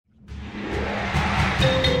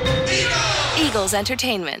Eagles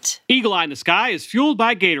Entertainment. Eagle Eye in the Sky is fueled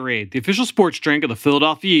by Gatorade, the official sports drink of the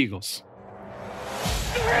Philadelphia Eagles.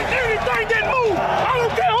 Everything that move, I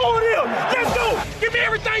don't care who it is. Let's go. Give me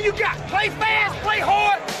everything you got. Play fast, play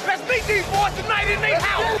hard. Let's beat these boys tonight in their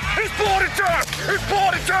house. It's party time. It's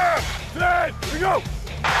party time. Here we go.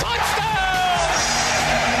 Touchdown!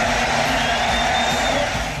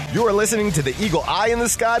 You are listening to the Eagle Eye in the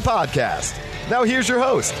Sky podcast. Now here's your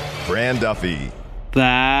host, Fran Duffy.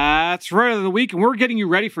 That's right of the week, and we're getting you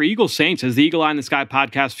ready for Eagles Saints as the Eagle Eye in the Sky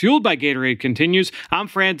podcast fueled by Gatorade continues. I'm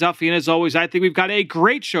Fran Duffy, and as always, I think we've got a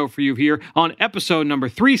great show for you here on episode number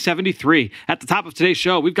 373. At the top of today's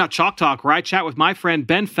show, we've got Chalk Talk, where I chat with my friend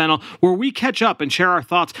Ben Fennell, where we catch up and share our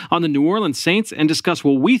thoughts on the New Orleans Saints and discuss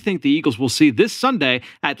what we think the Eagles will see this Sunday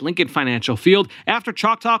at Lincoln Financial Field. After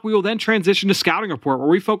Chalk Talk, we will then transition to Scouting Report, where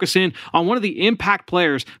we focus in on one of the impact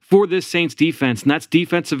players for this Saints defense, and that's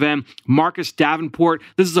defensive end Marcus Davenport.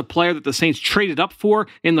 This is a player that the Saints traded up for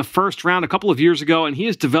in the first round a couple of years ago, and he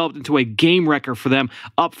has developed into a game wrecker for them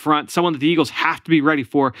up front, someone that the Eagles have to be ready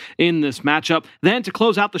for in this matchup. Then to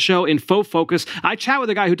close out the show in Faux Focus, I chat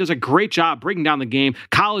with a guy who does a great job breaking down the game.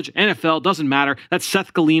 College, NFL, doesn't matter. That's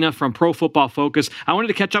Seth Galina from Pro Football Focus. I wanted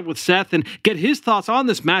to catch up with Seth and get his thoughts on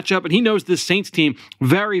this matchup, and he knows this Saints team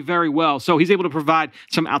very, very well, so he's able to provide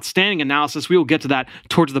some outstanding analysis. We will get to that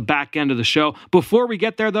towards the back end of the show. Before we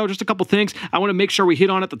get there, though, just a couple things I want to make sure we hit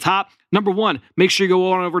on at the top. Number one, make sure you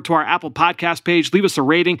go on over to our Apple Podcast page, leave us a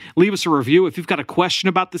rating, leave us a review. If you've got a question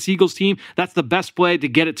about this Eagles team, that's the best way to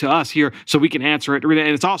get it to us here so we can answer it. And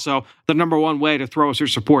it's also the number one way to throw us your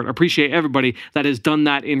support. I appreciate everybody that has done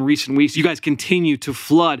that in recent weeks. You guys continue to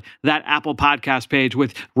flood that Apple Podcast page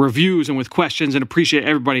with reviews and with questions, and appreciate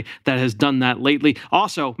everybody that has done that lately.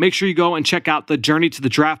 Also, make sure you go and check out the Journey to the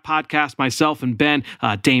Draft podcast, myself and Ben,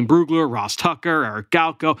 Dane Brugler, Ross Tucker, Eric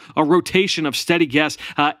Galco, a rotation of steady guests.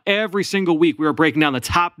 Every single week, we are breaking down the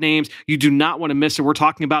top names. You do not want to miss it. We're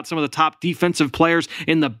talking about some of the top defensive players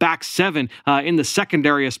in the back seven, in the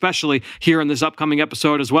secondary, especially here in this upcoming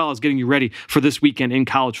episode, as well as getting you ready for this weekend in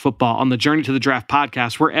college football on the Journey to the Draft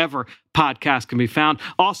podcast, wherever podcast can be found.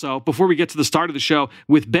 Also, before we get to the start of the show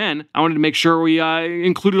with Ben, I wanted to make sure we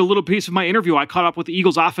included a little piece of my interview. I caught up with the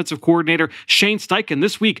Eagles offensive coordinator Shane Steichen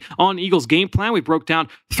this week on Eagles Game Plan. We broke down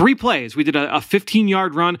 3 plays. We did a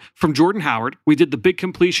 15-yard run from Jordan Howard. We did the big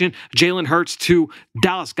completion, Jalen Hurts to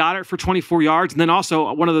Dallas Goedert for 24 yards, and then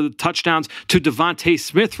also one of the touchdowns to Devontae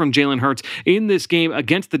Smith from Jalen Hurts in this game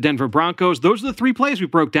against the Denver Broncos. Those are the 3 plays we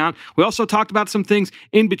broke down. We also talked about some things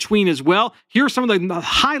in between as well. Here are some of the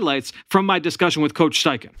highlights from my discussion with Coach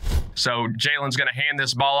Steichen. So Jalen's going to hand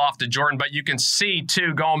this ball off to Jordan, but you can see,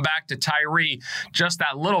 too, going back to Tyree, just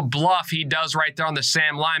that little bluff he does right there on the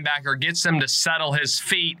Sam linebacker gets him to settle his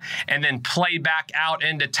feet and then play back out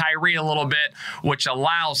into Tyree a little bit, which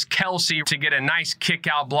allows Kelsey to get a nice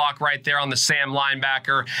kick-out block right there on the Sam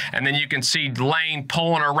linebacker. And then you can see Lane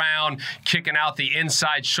pulling around, kicking out the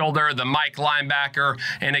inside shoulder of the Mike linebacker.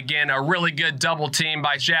 And again, a really good double team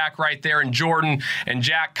by Jack right there and Jordan, and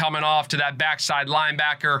Jack coming off to that backside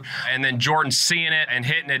linebacker, and then Jordan seeing it and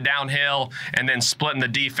hitting it downhill, and then splitting the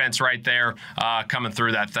defense right there, coming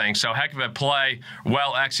through that thing. So heck of a play,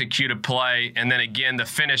 well-executed play, and then again, the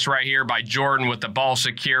finish right here by Jordan with the ball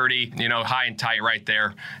security, high and tight right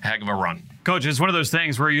there. Heck of a run. Coach, it's one of those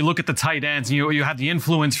things where you look at the tight ends and you have the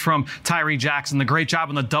influence from Tyree Jackson, the great job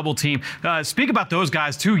on the double team. Speak about those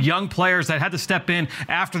guys, 2 young players that had to step in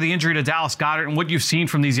after the injury to Dallas Goedert, and what you've seen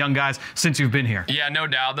from these young guys since you've been here. Yeah, no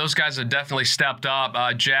doubt. Those guys have definitely stepped up.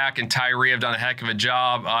 Jack and Tyree have done a heck of a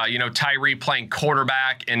job. Tyree playing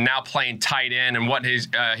quarterback and now playing tight end, and what he's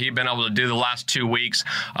been able to do the last 2 weeks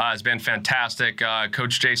has been fantastic.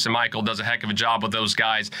 Coach Jason Michael does a heck of a job with those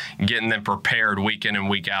guys, getting them prepared week in and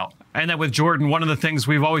week out. And then with Jordan, one of the things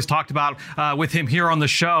we've always talked about with him here on the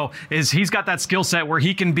show is he's got that skill set where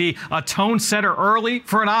he can be a tone setter early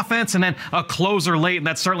for an offense and then a closer late, and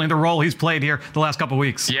that's certainly the role he's played here the last couple of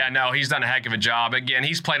weeks. Yeah, no, he's done a heck of a job. Again,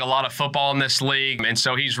 he's played a lot of football in this league, and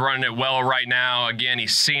so he's running it well right now. Again,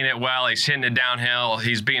 he's seeing it well. He's hitting it downhill.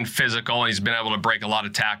 He's being physical, and he's been able to break a lot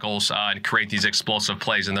of tackles and create these explosive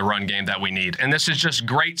plays in the run game that we need. And this is just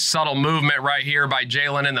great subtle movement right here by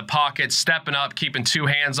Jalen in the pocket, stepping up, keeping 2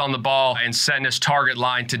 hands on the ball, and setting his target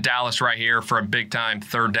line to Dallas right here for a big-time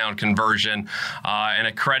 3rd down conversion. And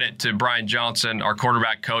a credit to Brian Johnson, our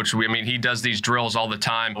quarterback coach. He does these drills all the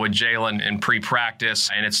time with Jalen in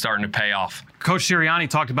pre-practice, and it's starting to pay off. Coach Sirianni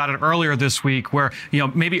talked about it earlier this week where,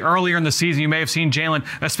 maybe earlier in the season, you may have seen Jalen,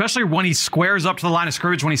 especially when he squares up to the line of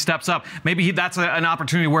scrimmage, when he steps up, maybe that's an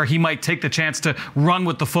opportunity where he might take the chance to run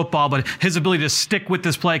with the football, but his ability to stick with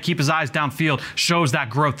this play, keep his eyes downfield, shows that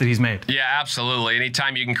growth that he's made. Yeah, absolutely.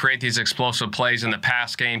 Anytime you can create these explosive plays in the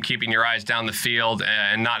pass game, keeping your eyes down the field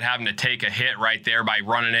and not having to take a hit right there by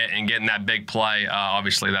running it and getting that big play,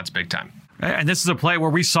 obviously that's big time. And this is a play where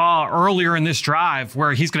we saw earlier in this drive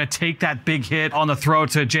where he's going to take that big hit on the throw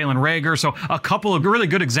to Jalen Reagor. So a couple of really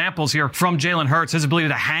good examples here from Jalen Hurts, his ability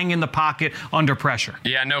to hang in the pocket under pressure.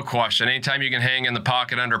 Yeah, no question. Anytime you can hang in the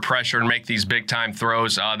pocket under pressure and make these big-time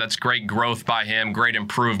throws, that's great growth by him, great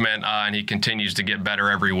improvement, and he continues to get better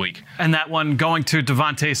every week. And that one going to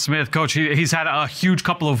Devontae Smith. Coach, he's had a huge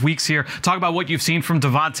couple of weeks here. Talk about what you've seen from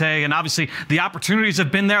Devontae, and obviously the opportunities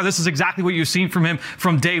have been there. This is exactly what you've seen from him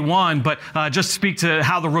from day one, but just speak to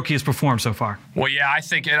how the rookie has performed so far. Well, yeah, I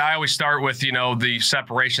think I always start with, the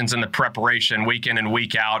separations and the preparation week in and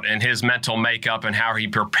week out and his mental makeup and how he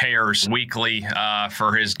prepares weekly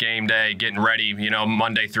for his game day, getting ready,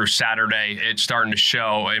 Monday through Saturday. It's starting to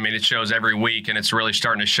show. I mean, it shows every week, and it's really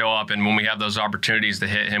starting to show up. And when we have those opportunities to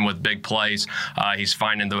hit him with big plays, he's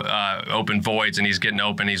finding the open voids, and he's getting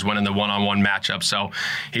open. He's winning the one-on-one matchup. So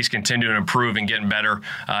he's continuing to improve and getting better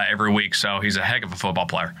every week. So he's a heck of a football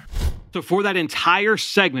player. So for that entire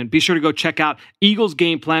segment, be sure to go check out Eagles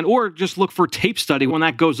Game Plan or just look for Tape Study when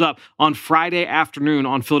that goes up on Friday afternoon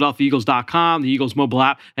on PhiladelphiaEagles.com, the Eagles mobile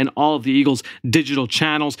app, and all of the Eagles digital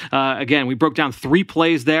channels. Again, we broke down 3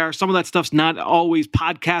 plays there. Some of that stuff's not always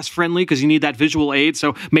podcast friendly because you need that visual aid.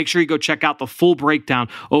 So make sure you go check out the full breakdown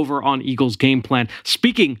over on Eagles Game Plan.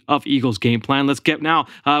 Speaking of Eagles Game Plan, let's get now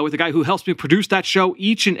with the guy who helps me produce that show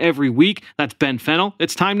each and every week. That's Ben Fennell.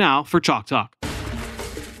 It's time now for Chalk Talk.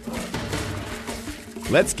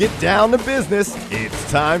 Let's get down to business.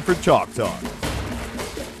 It's time for Chalk Talk.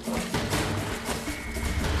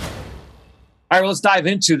 All right, well, let's dive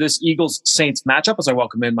into this Eagles-Saints matchup as I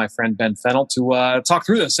welcome in my friend Ben Fennell to talk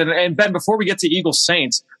through this. And Ben, before we get to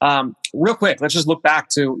Eagles-Saints, real quick, let's just look back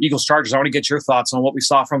to Eagles-Chargers. I want to get your thoughts on what we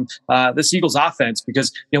saw from this Eagles offense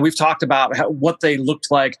because we've talked about what they looked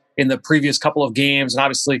like in the previous couple of games and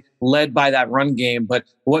obviously led by that run game. But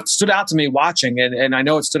what stood out to me watching, and I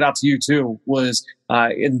know it stood out to you too, was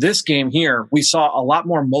in this game here, we saw a lot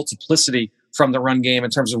more multiplicity from the run game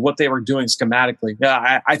in terms of what they were doing schematically.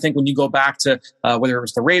 Yeah, I think when you go back to whether it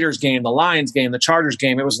was the Raiders game, the Lions game, the Chargers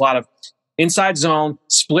game, it was a lot of inside zone,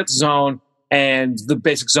 split zone, and the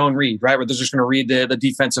basic zone read, right? Where they're just going to read the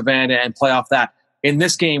defensive end and play off that. In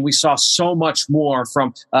this game, we saw so much more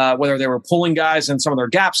from whether they were pulling guys in some of their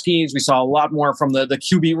gap schemes. We saw a lot more from the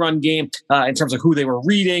QB run game in terms of who they were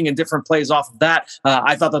reading and different plays off of that.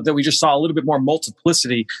 I thought that we just saw a little bit more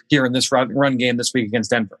multiplicity here in this run game this week against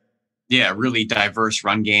Denver. Yeah, really diverse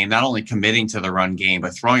run game, not only committing to the run game,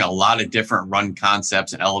 but throwing a lot of different run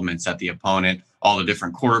concepts and elements at the opponent, all the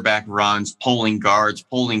different quarterback runs, pulling guards,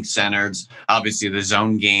 pulling centers, obviously the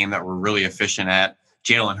zone game that we're really efficient at.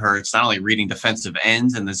 Jalen Hurts, not only reading defensive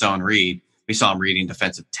ends in the zone read, we saw him reading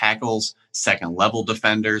defensive tackles, second level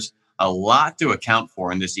defenders, a lot to account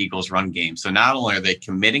for in this Eagles run game. So not only are they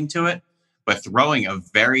committing to it, but throwing a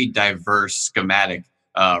very diverse schematic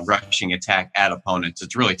rushing attack at opponents.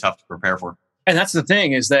 It's really tough to prepare for. And that's the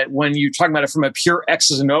thing is that when you're talking about it from a pure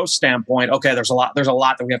X's and O's standpoint, okay, there's a lot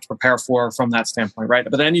that we have to prepare for from that standpoint, right?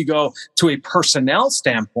 But then you go to a personnel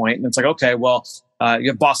standpoint and it's like, okay, well,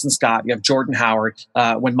 you have Boston Scott, you have Jordan Howard.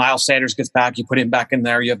 When Miles Sanders gets back, you put him back in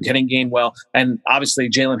there. You have Kenny Gainwell and obviously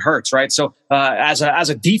Jalen Hurts, right? So as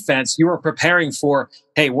a defense, you are preparing for,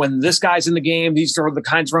 hey, when this guy's in the game, these are the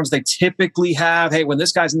kinds of runs they typically have. Hey, when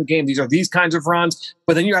this guy's in the game, these are these kinds of runs.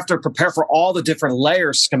 But then you have to prepare for all the different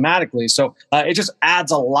layers schematically. So it just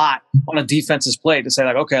adds a lot on a defense's plate to say,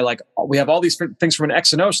 like, okay, like we have all these things from an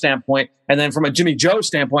X and O standpoint. And then from a Jimmy Joe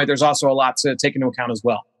standpoint, there's also a lot to take into account as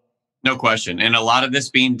well. No question. And a lot of this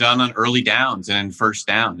being done on early downs and in first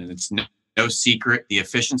down. And it's no secret. The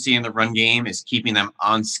efficiency in the run game is keeping them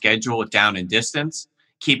on schedule with down and distance,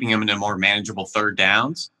 keeping them into more manageable third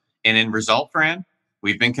downs. And in result, Fran,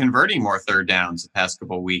 we've been converting more third downs the past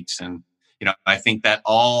couple of weeks. And, I think that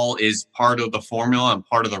all is part of the formula and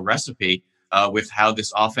part of the recipe with how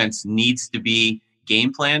this offense needs to be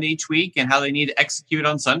game planned each week and how they need to execute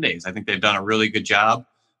on Sundays. I think they've done a really good job,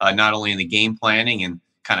 not only in the game planning and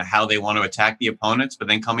kind of how they want to attack the opponents, but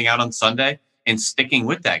then coming out on Sunday and sticking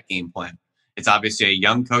with that game plan. It's obviously a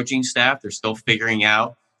young coaching staff. They're still figuring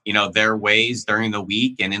out, their ways during the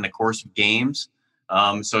week and in the course of games.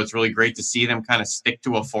 So it's really great to see them kind of stick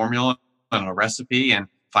to a formula and a recipe and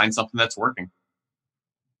find something that's working.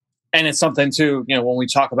 And it's something too, when we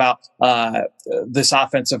talk about this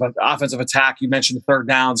offensive attack, you mentioned third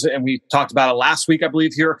downs, and we talked about it last week, I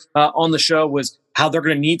believe, here on the show, was how they're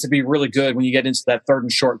going to need to be really good when you get into that third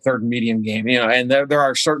and short, third and medium game. And there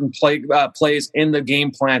are certain plays in the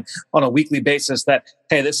game plan on a weekly basis that,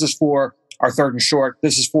 hey, this is for our third and short,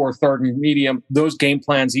 this is for third and medium. Those game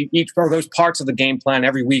plans, those parts of the game plan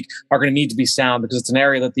every week are going to need to be sound, because it's an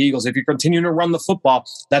area that the Eagles, if you continue to run the football,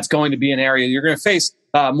 that's going to be an area you're going to face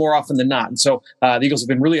more often than not. And so the Eagles have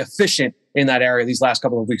been really efficient in that area these last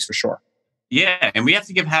couple of weeks for sure. Yeah, and we have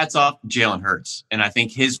to give hats off to Jalen Hurts. And I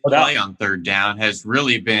think his play on third down has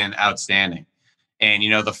really been outstanding. And,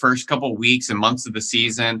 the first couple of weeks and months of the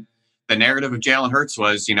season, the narrative of Jalen Hurts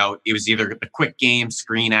was, it was either the quick game,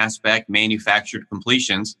 screen aspect, manufactured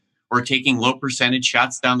completions, or taking low percentage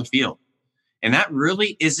shots down the field. And that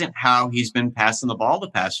really isn't how he's been passing the ball the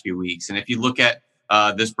past few weeks. And if you look at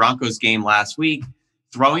this Broncos game last week,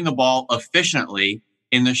 throwing the ball efficiently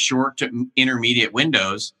in the short to intermediate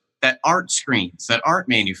windows that aren't screens, that aren't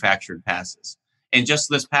manufactured passes. And just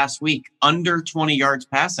this past week, under 20 yards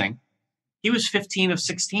passing, he was 15 of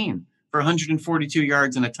 16 for 142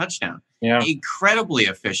 yards and a touchdown. Yeah. Incredibly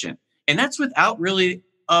efficient. And that's without really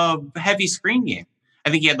a heavy screen game.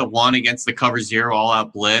 I think he had the one against the cover zero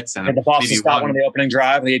all-out blitz. And the Boston Scott one on the opening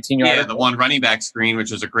drive, the 18-yard. Yeah, the one running back screen,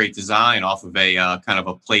 which was a great design off of a kind of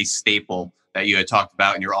a play staple that you had talked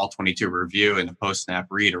about in your all-22 review and the post-snap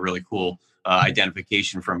read, a really cool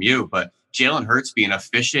identification from you. But Jalen Hurts being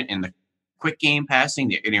efficient in the quick game passing,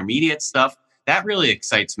 the intermediate stuff, that really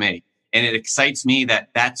excites me. And it excites me that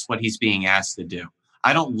that's what he's being asked to do.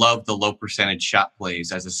 I don't love the low percentage shot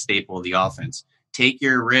plays as a staple of the offense. Take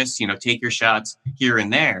your risks, take your shots here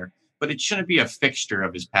and there, but it shouldn't be a fixture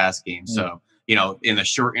of his pass game. So, in the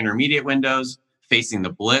short intermediate windows, facing the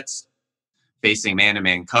blitz, facing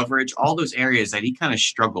man-to-man coverage, all those areas that he kind of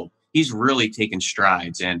struggled, he's really taken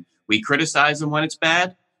strides. And we criticize him when it's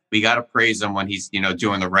bad. We got to praise him when he's,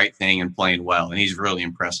 doing the right thing and playing well. And he's really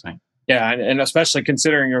impressed me. Yeah, and especially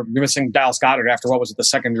considering you're missing Dallas Goedert after what was it, the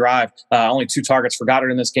second drive. Only 2 targets for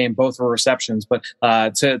Goedert in this game, both were receptions. But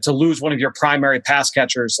to lose one of your primary pass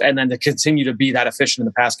catchers and then to continue to be that efficient in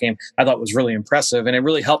the pass game, I thought was really impressive. And it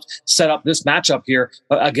really helped set up this matchup here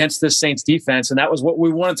against this Saints defense. And that was what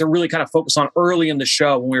we wanted to really kind of focus on early in the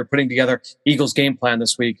show when we were putting together Eagles game plan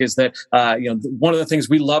this week, is that one of the things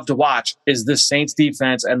we love to watch is this Saints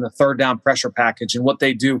defense and the third down pressure package and what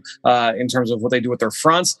they do in terms of what they do with their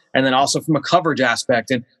fronts, and then also from a coverage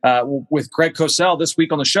aspect. And with Greg Cosell this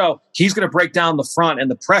week on the show, he's going to break down the front and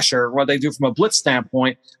the pressure, what they do from a blitz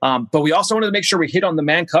standpoint. But we also wanted to make sure we hit on the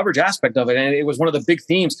man coverage aspect of it. And it was one of the big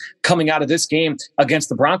themes coming out of this game against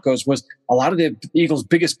the Broncos, was a lot of the Eagles'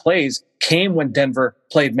 biggest plays came when Denver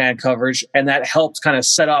played man coverage. And that helped kind of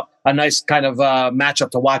set up a nice kind of matchup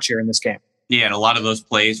to watch here in this game. Yeah, and a lot of those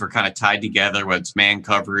plays were kind of tied together with it's man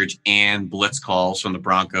coverage and blitz calls from the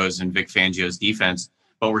Broncos and Vic Fangio's defense.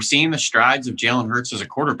 But we're seeing the strides of Jalen Hurts as a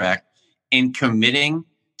quarterback in committing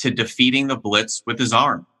to defeating the blitz with his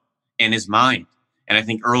arm and his mind. And I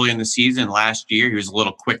think early in the season last year, he was a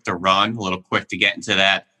little quick to run, a little quick to get into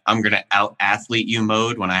that I'm going to out-athlete you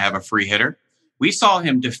mode when I have a free hitter. We saw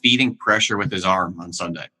him defeating pressure with his arm on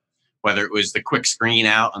Sunday, whether it was the quick screen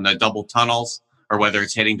out on the double tunnels or whether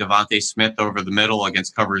it's hitting Devontae Smith over the middle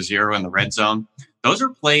against cover zero in the red zone. Those are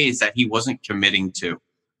plays that he wasn't committing to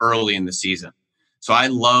early in the season. So I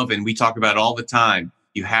love, and we talk about it all the time,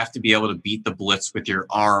 you have to be able to beat the blitz with your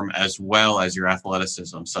arm as well as your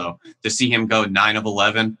athleticism. So to see him go 9 of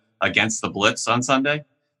 11 against the blitz on Sunday,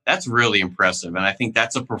 that's really impressive. And I think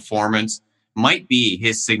that's a performance, might be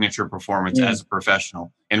his signature performance as a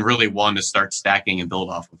professional, and really one to start stacking and build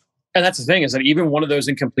off of. And that's the thing, is that even one of those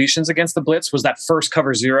incompletions against the blitz was that first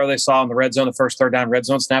cover zero they saw in the red zone, the first third down red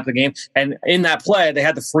zone snap of the game. And in that play, they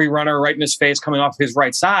had the free runner right in his face coming off his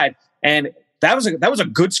right side. And that was a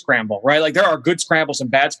good scramble, right? Like, there are good scrambles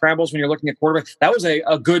and bad scrambles when you're looking at quarterback. That was a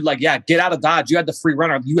good, get out of dodge. You had the free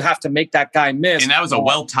runner. You have to make that guy miss. And that was a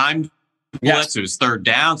well-timed blitz. It was third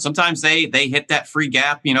down. Sometimes they hit that free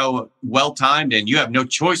gap, well-timed, and you have no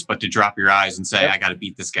choice but to drop your eyes and say, I got to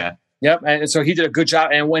beat this guy. Yep. And so he did a good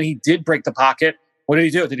job. And when he did break the pocket, what did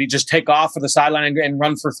he do? Did he just take off for the sideline and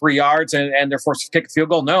run for 3 yards and they're forced to kick a field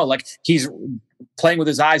goal? No, he's playing with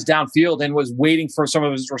his eyes downfield and was waiting for some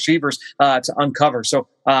of his receivers to uncover. So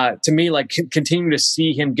to me, continue to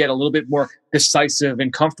see him get a little bit more decisive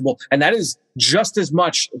and comfortable. And that is just as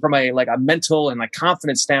much from a mental and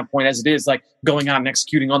confidence standpoint as it is going out and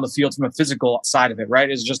executing on the field from a physical side of it, right?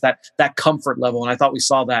 It's just that comfort level. And I thought we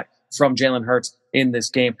saw that from Jalen Hurts in this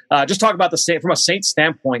game. Just talk about from a Saints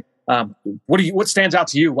standpoint, What stands out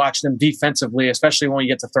to you watching them defensively, especially when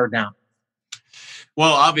you get to third down?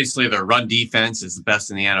 Well, obviously their run defense is the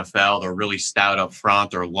best in the NFL. They're really stout up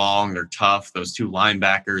front. They're long. They're tough. Those two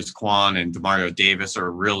linebackers, Quan and Demario Davis, are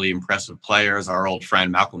really impressive players. Our old friend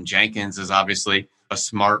Malcolm Jenkins is obviously a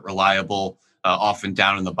smart, reliable, often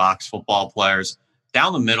down in the box football players.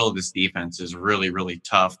 Down the middle of this defense is really, really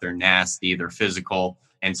tough. They're nasty. They're physical,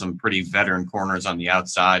 and some pretty veteran corners on the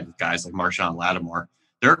outside with guys like Marshawn Lattimore.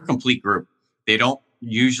 They're a complete group. They don't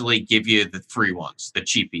usually give you the free ones, the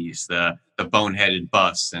cheapies, the boneheaded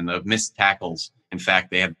busts, and the missed tackles. In fact,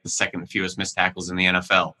 they have the second fewest missed tackles in the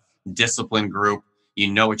NFL. Disciplined group.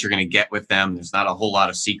 You know what you're going to get with them. There's not a whole lot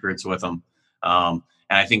of secrets with them. And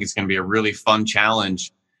I think it's going to be a really fun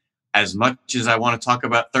challenge. As much as I want to talk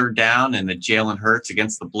about third down and the Jalen Hurts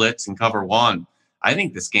against the blitz and cover one, I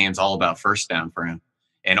think this game's all about first down for him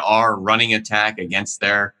and our running attack against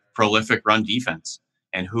their prolific run defense,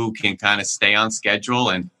 and who can kind of stay on schedule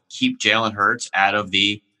and keep Jalen Hurts out of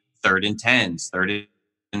the 3rd and 10s, 3rd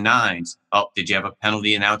and 9s. Oh, did you have a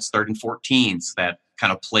penalty? And now it's 3rd and 14s that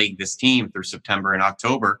kind of plagued this team through September and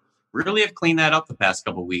October. Really have cleaned that up the past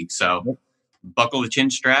couple of weeks. So buckle the chin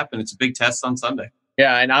strap, and it's a big test on Sunday.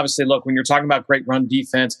 Yeah, and obviously, look, when you're talking about great run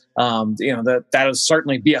defense, that'll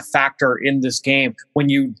certainly be a factor in this game. When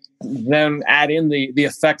you then add in the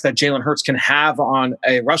effect that Jalen Hurts can have on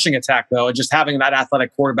a rushing attack, though, and just having that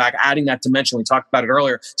athletic quarterback, adding that dimension. We talked about it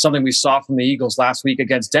earlier. Something we saw from the Eagles last week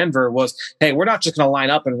against Denver was, hey, we're not just going to line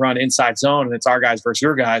up and run inside zone and it's our guys versus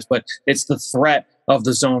your guys, but it's the threat of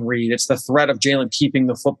the zone read. It's the threat of Jalen keeping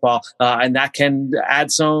the football, and that can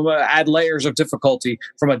add layers of difficulty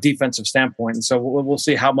from a defensive standpoint. And so we'll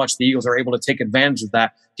see how much the Eagles are able to take advantage of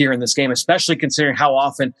that here in this game, especially considering how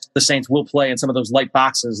often the Saints will play in some of those light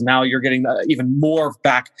boxes. Now you're getting even more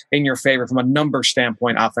back in your favor from a number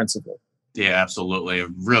standpoint offensively. Yeah, absolutely. A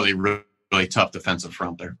really, really tough defensive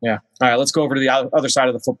front there. Yeah. All right, let's go over to the other side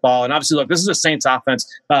of the football. And obviously, look, this is a Saints offense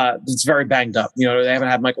that's very banged up. You know, they haven't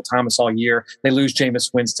had Michael Thomas all year. They lose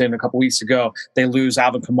Jameis Winston a couple weeks ago. They lose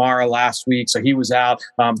Alvin Kamara last week, so he was out.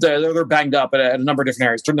 They're banged up at a number of different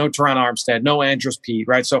areas. No Teron Armstead, no Andrus Peat,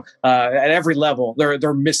 right? So at every level,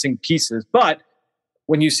 they're missing pieces. But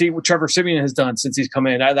when you see what Trevor Siemian has done since he's come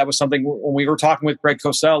in, that was something when we were talking with Greg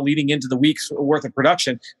Cosell leading into the week's worth of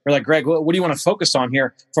production. We're like, Greg, what do you want to focus on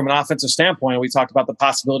here from an offensive standpoint? And we talked about the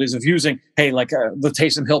possibilities of using, the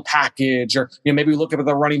Taysom Hill package, or maybe we look at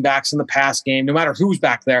the running backs in the pass game. No matter who's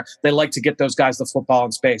back there, they like to get those guys the football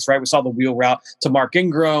in space, right? We saw the wheel route to Mark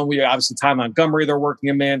Ingram. We obviously Ty Montgomery, they're working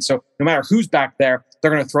him in. So no matter who's back there,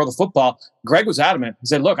 they're going to throw the football. Greg was adamant. He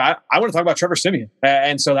said, look, I want to talk about Trevor Siemian.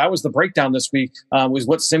 And so that was the breakdown this week, was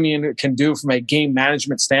what Siemian can do from a game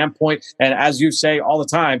management standpoint. And as you say all the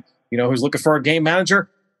time, who's looking for a game manager?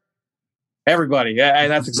 Everybody.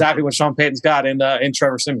 And that's exactly what Sean Payton's got in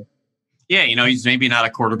Trevor Siemian. Yeah, he's maybe not a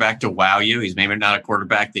quarterback to wow you. He's maybe not a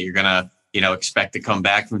quarterback that you're going to, expect to come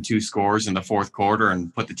back from 2 scores in the fourth quarter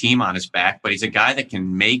and put the team on his back. But he's a guy that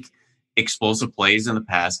can make explosive plays in the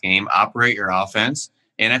pass game, operate your offense.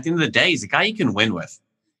 And at the end of the day, he's a guy you can win with.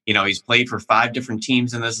 He's played for 5 different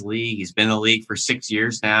teams in this league. He's been in the league for 6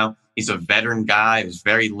 years now. He's a veteran guy. There's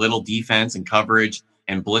very little defense and coverage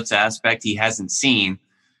and blitz aspect he hasn't seen,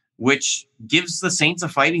 which gives the Saints a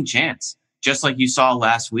fighting chance. Just like you saw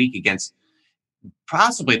last week against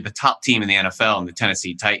possibly the top team in the NFL and the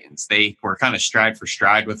Tennessee Titans. They were kind of stride for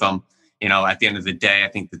stride with them. At the end of the day, I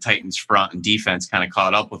think the Titans front and defense kind of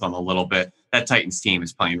caught up with them a little bit. That Titans team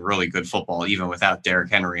is playing really good football, even without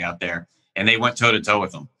Derrick Henry out there. And they went toe-to-toe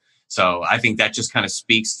with them. So I think that just kind of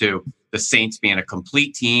speaks to the Saints being a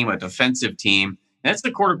complete team, a defensive team. And that's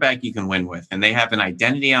the quarterback you can win with. And they have an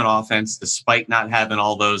identity on offense, despite not having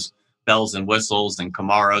all those bells and whistles and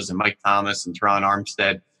Kamaras and Mike Thomas and Teron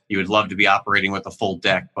Armstead. You would love to be operating with a full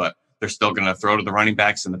deck, but they're still going to throw to the running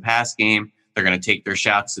backs in the pass game. They're going to take their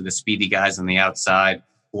shots to the speedy guys on the outside.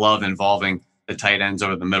 Love involving the tight ends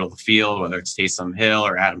over the middle of the field, whether it's Taysom Hill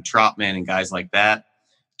or Adam Trautman and guys like that.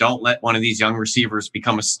 Don't let one of these young receivers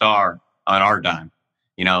become a star on our dime.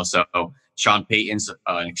 So Sean Payton's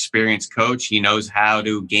an experienced coach. He knows how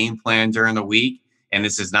to game plan during the week. And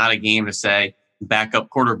this is not a game to say backup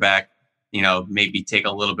quarterback, maybe take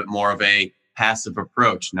a little bit more of a passive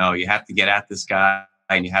approach. No, you have to get at this guy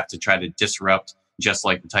and you have to try to disrupt, just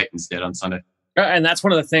like the Titans did on Sunday. And that's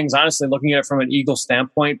one of the things, honestly, looking at it from an Eagles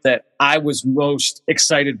standpoint, that I was most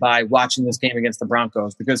excited by watching this game against the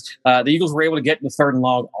Broncos, because the Eagles were able to get in the 3rd and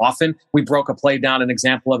long often. We broke a play down. An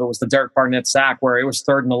example of it was the Derek Barnett sack, where it was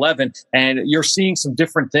 3rd and 11. And you're seeing some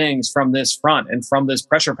different things from this front and from this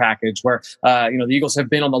pressure package where, the Eagles have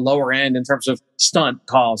been on the lower end in terms of stunt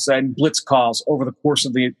calls and blitz calls over the course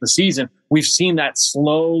of the season. We've seen that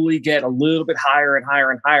slowly get a little bit higher and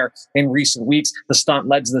higher and higher in recent weeks. The stunt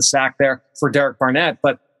led to the sack there for Derek Barnett.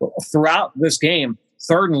 But throughout this game,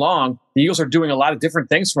 3rd and long, the Eagles are doing a lot of different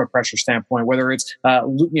things from a pressure standpoint, whether it's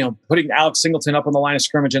putting Alex Singleton up on the line of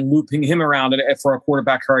scrimmage and looping him around for a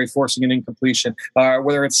quarterback hurry, forcing an incompletion,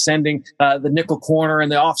 whether it's sending the nickel corner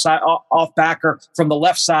and the off backer from the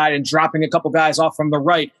left side and dropping a couple guys off from the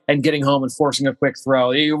right and getting home and forcing a quick throw.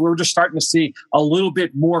 We're just starting to see a little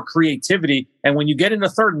bit more creativity. And when you get into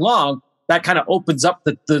 3rd and long, that kind of opens up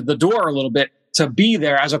the door a little bit to be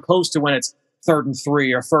there, as opposed to when it's 3rd and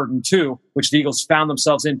 3 or 3rd and 2, which the Eagles found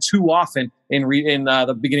themselves in too often in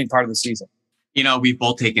the beginning part of the season. We've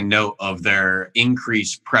both taken note of their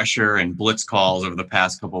increased pressure and blitz calls over the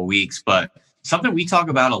past couple of weeks, but something we talk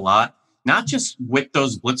about a lot, not just with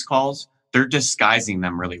those blitz calls, they're disguising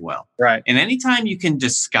them really well. Right. And anytime you can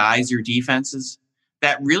disguise your defenses,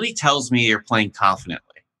 that really tells me you're playing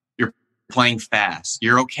confidently. You're playing fast.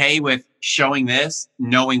 You're okay with showing this,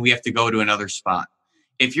 knowing we have to go to another spot.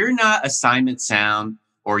 If you're not assignment sound,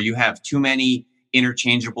 or you have too many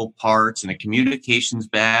interchangeable parts and the communication's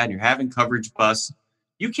bad, you're having coverage busts,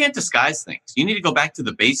 you can't disguise things. You need to go back to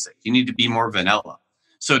the basics. You need to be more vanilla.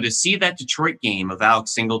 So to see that Detroit game of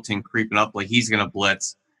Alex Singleton creeping up like he's going to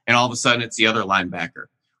blitz, and all of a sudden it's the other linebacker.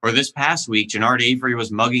 Or this past week, Jannard Avery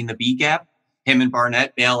was mugging the B gap, him and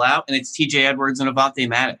Barnett bail out, and it's TJ Edwards and Avonte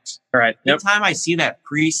Maddox. All right. Yep. Anytime I see that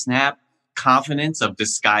pre-snap confidence of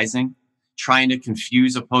disguising, trying to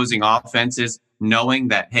confuse opposing offenses, knowing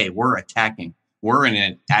that, hey, we're attacking. We're in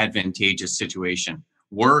an advantageous situation.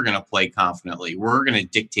 We're going to play confidently. We're going to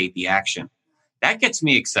dictate the action. That gets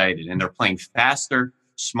me excited. And they're playing faster,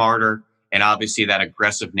 smarter, and obviously that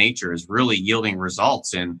aggressive nature is really yielding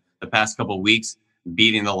results in the past couple of weeks,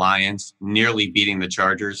 beating the Lions, nearly beating the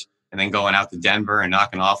Chargers, and then going out to Denver and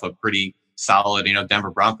knocking off a pretty solid, Denver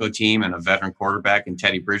Bronco team and a veteran quarterback in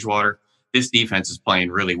Teddy Bridgewater. This defense is playing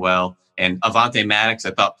really well. And Avonte Maddox,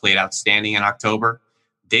 I thought, played outstanding in October.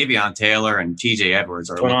 Davion Taylor and TJ Edwards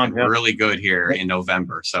are looking really good here in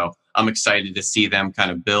November. So I'm excited to see them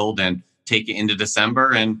kind of build and take it into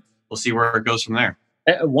December, and we'll see where it goes from there.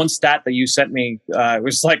 One stat that you sent me, it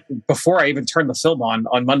was like before I even turned the film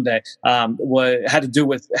on Monday, had to do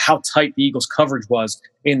with how tight the Eagles' coverage was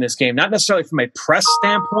in this game. Not necessarily from a press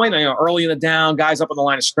standpoint, early in the down, guys up on the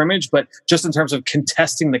line of scrimmage, but just in terms of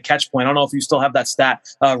contesting the catch point. I don't know if you still have that stat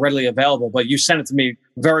readily available, but you sent it to me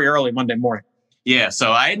very early Monday morning. Yeah,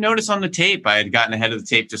 so I had noticed on the tape, I had gotten ahead of the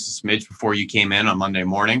tape just a smidge before you came in on Monday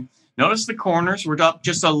morning. Notice the corners were up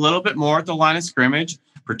just a little bit more at the line of scrimmage,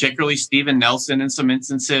 particularly Steven Nelson in some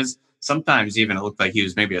instances. Sometimes even it looked like he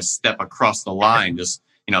was maybe a step across the line, just,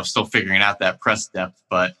 still figuring out that press depth.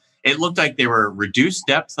 But it looked like they were reduced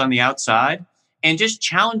depth on the outside and just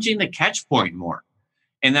challenging the catch point more.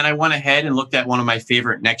 And then I went ahead and looked at one of my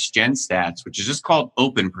favorite next-gen stats, which is just called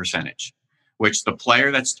open percentage, which the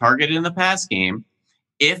player that's targeted in the pass game,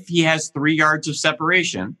 if he has 3 yards of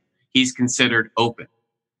separation, he's considered open.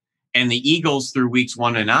 And the Eagles through weeks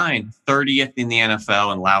 1 to 9, 30th in the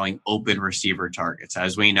NFL in allowing open receiver targets.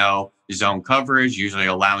 As we know, zone coverage, usually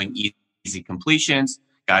allowing easy completions.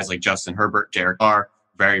 Guys like Justin Herbert, Derek Carr,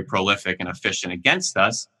 very prolific and efficient against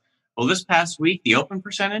us. Well, this past week, the open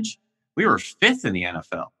percentage, we were 5th in the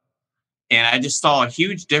NFL. And I just saw a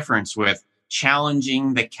huge difference with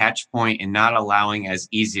challenging the catch point and not allowing as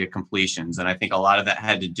easy completions. And I think a lot of that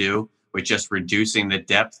had to do with just reducing the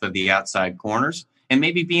depth of the outside corners and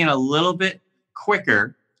maybe being a little bit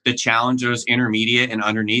quicker to challenge those intermediate and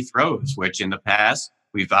underneath throws, which in the past,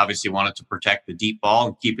 we've obviously wanted to protect the deep ball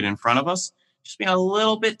and keep it in front of us. Just being a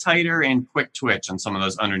little bit tighter and quick twitch on some of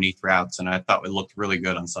those underneath routes. And I thought it looked really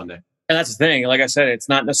good on Sunday. And that's the thing. Like I said, it's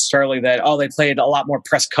not necessarily that, they played a lot more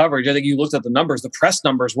press coverage. I think you looked at the numbers. The press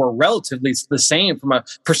numbers were relatively the same from a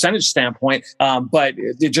percentage standpoint. But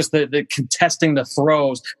just the contesting the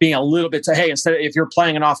throws, being a little bit if you're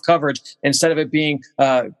playing an off coverage, instead of it being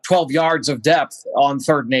 12 yards of depth on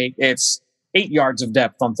 3rd and 8, it's 8 yards of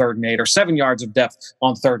depth on 3rd and 8 or 7 yards of depth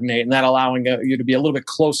on 3rd and 8, and that allowing you to be a little bit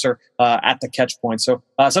closer at the catch point. So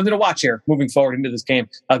something to watch here moving forward into this game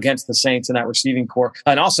against the Saints and that receiving core.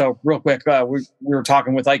 And also, real quick, we were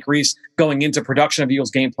talking with Ike Reese going into production of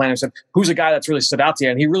Eagles game plan and said, who's a guy that's really stood out to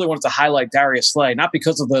you? And he really wanted to highlight Darius Slay, not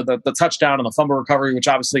because of the touchdown and the fumble recovery, which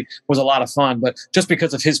obviously was a lot of fun, but just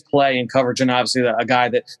because of his play and coverage, and obviously a guy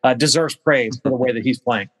that deserves praise for the way that he's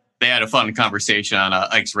playing. They had a fun conversation on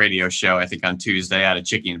Ike's radio show, I think on Tuesday, out of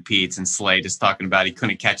Chicky and Pete's, and Slay just talking about he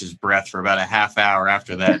couldn't catch his breath for about a half hour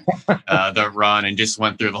after that the run, and just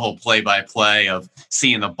went through the whole play-by-play of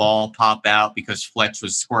seeing the ball pop out because Fletch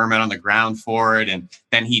was squirming on the ground for it, and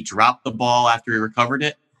then he dropped the ball after he recovered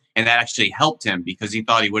it, and that actually helped him because he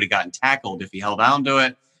thought he would have gotten tackled if he held on to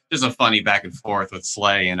it. Just a funny back and forth with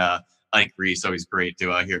Slay and Ike Reese. Always great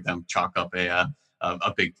to hear them chalk up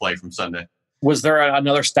a big play from Sunday. Was there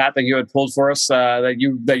another stat that you had pulled for us that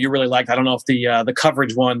you really liked? I don't know if the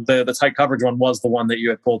coverage one, the tight coverage one, was the one that you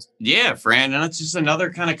had pulled. Yeah, Fran, and it's just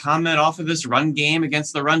another kind of comment off of this run game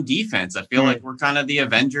against the run defense. I feel like we're kind of the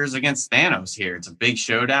Avengers against Thanos here. It's a big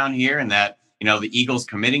showdown here, and that the Eagles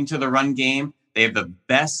committing to the run game. They have the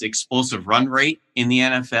best explosive run rate in the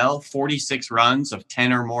NFL, 46 runs of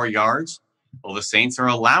 10 or more yards. Well, the Saints are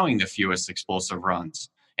allowing the fewest explosive runs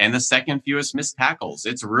and the second fewest missed tackles.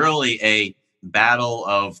 It's really a battle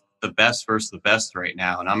of the best versus the best right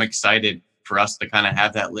now. And I'm excited for us to kind of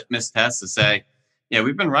have that litmus test to say, yeah,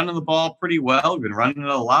 we've been running the ball pretty well. We've been running it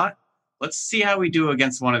a lot. Let's see how we do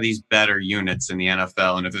against one of these better units in the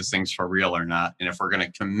NFL and if this thing's for real or not. And if we're going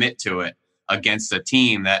to commit to it against a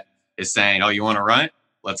team that is saying, oh, you want to run it?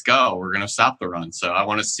 Let's go. We're going to stop the run. So I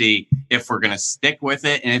want to see if we're going to stick with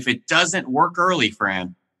it. And if it doesn't work early,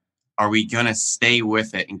 Fran, are we going to stay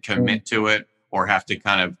with it and commit to it or have to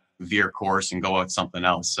kind of veer course and go with something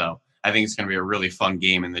else? So I think it's going to be a really fun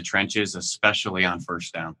game in the trenches, especially on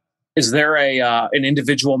first down. Is there an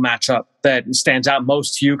individual matchup that stands out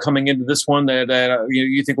most to you coming into this one that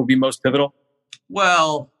you think will be most pivotal?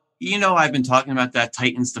 Well, I've been talking about that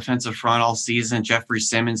Titans defensive front all season. Jeffrey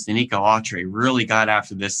Simmons, Danico Autry really got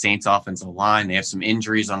after this Saints offensive line. They have some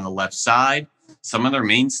injuries on the left side. Some of their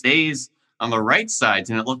mainstays on the right side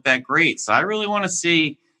didn't look that great. So I really want to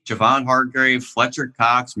see Javon Hargrave, Fletcher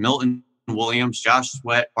Cox, Milton Williams, Josh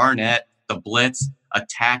Sweat, Barnett, the blitz,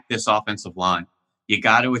 attack this offensive line. You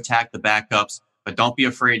got to attack the backups, but don't be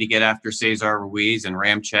afraid to get after Cesar Ruiz and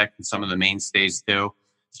Ramczyk and some of the mainstays too.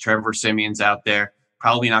 Trevor Siemian's out there.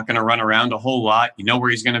 Probably not going to run around a whole lot. You know where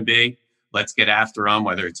he's going to be. Let's get after him,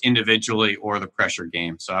 whether it's individually or the pressure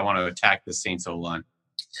game. So I want to attack the Saints O-line.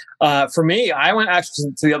 For me, I went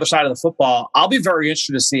actually to the other side of the football. I'll be very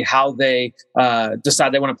interested to see how they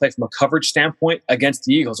decide they want to play from a coverage standpoint against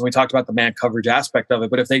the Eagles. And we talked about the man coverage aspect of it.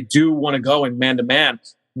 But if they do want to go in man-to-man,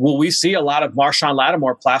 will we see a lot of Marshawn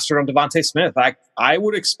Lattimore plastered on Devontae Smith? I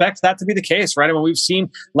would expect that to be the case, right? I mean, we've seen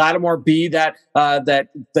Lattimore be the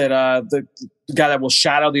guy that will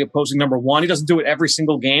shadow the opposing number one. He doesn't do it every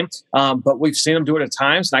single game, but we've seen him do it at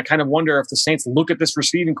times. And I kind of wonder if the Saints look at this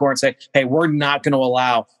receiving core and say, hey, we're not going to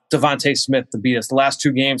allow Devontae Smith to beat us. The last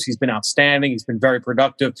 2 games, he's been outstanding. He's been very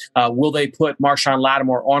productive. Will they put Marshawn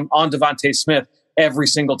Lattimore on Devontae Smith every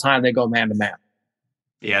single time they go man-to-man?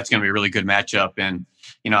 Yeah, it's going to be a really good matchup. And,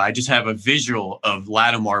 I just have a visual of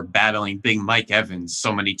Lattimore battling Big Mike Evans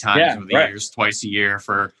so many times over the years, twice a year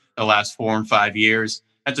for the last 4 and 5 years.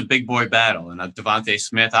 That's a big boy battle. And Devontae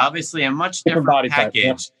Smith, obviously a much different body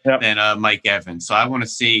package than Mike Evans. So I want to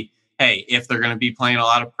see, hey, if they're going to be playing a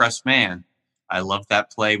lot of press man. I love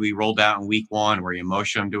that play we rolled out in week 1 where you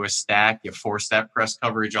motion him to a stack, you force that press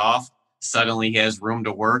coverage off. Suddenly he has room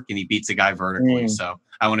to work and he beats a guy vertically. So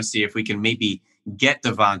I want to see if we can maybe get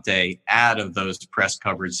Devontae out of those press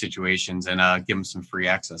coverage situations and give him some free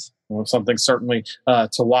access. Well, something certainly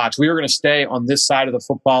to watch. We are going to stay on this side of the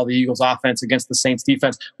football, the Eagles offense against the Saints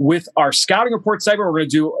defense. With our scouting report segment, we're going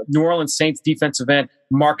to do New Orleans Saints defensive end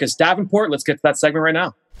Marcus Davenport. Let's get to that segment right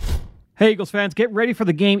now. Hey, Eagles fans, get ready for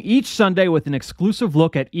the game each Sunday with an exclusive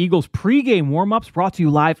look at Eagles pregame warm-ups brought to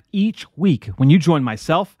you live each week when you join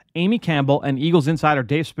myself, Amy Campbell, and Eagles insider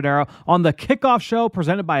Dave Spadaro on the Kickoff Show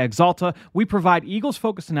presented by Exalta. We provide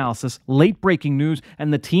Eagles-focused analysis, late-breaking news,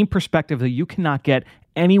 and the team perspective that you cannot get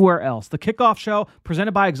anywhere else. The Kickoff Show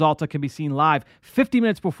presented by Exalta can be seen live 50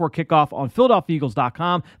 minutes before kickoff on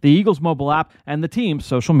PhiladelphiaEagles.com, the Eagles mobile app, and the team's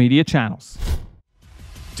social media channels.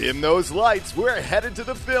 Dim those lights. We're headed to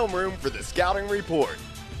the film room for the scouting report.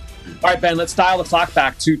 All right, Ben, let's dial the clock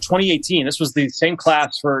back to 2018. This was the same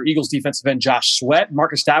class for Eagles defensive end Josh Sweat.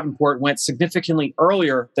 Marcus Davenport went significantly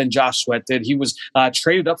earlier than Josh Sweat did. He was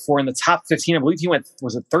traded up for in the top 15. I believe he went,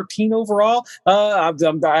 was it 13 overall? I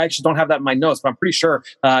actually don't have that in my notes, but I'm pretty sure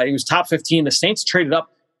he was top 15. The Saints traded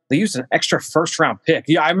up. They used an extra first-round pick.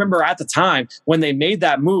 Yeah, I remember at the time when they made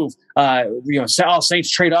that move.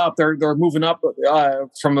 Saints trade up. They're moving up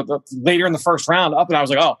from later in the first round up, and I was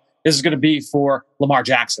like, oh, this is going to be for Lamar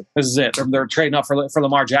Jackson. This is it. They're trading up for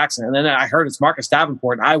Lamar Jackson. And then I heard it's Marcus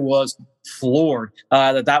Davenport, and I was floored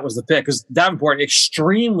that was the pick, because Davenport,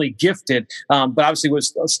 extremely gifted, but obviously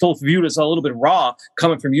was still viewed as a little bit raw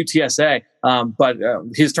coming from UTSA. But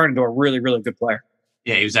he's turned into a really, really good player.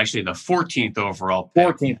 Yeah, he was actually the 14th overall pick.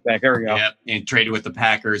 14th pick. There we go. Yep, and traded with the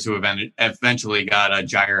Packers, who eventually got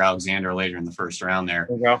Jair Alexander later in the first round there.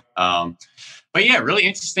 There we go. But yeah, really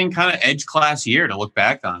interesting kind of edge class year to look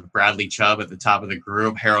back on. Bradley Chubb at the top of the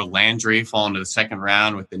group, Harold Landry falling to the second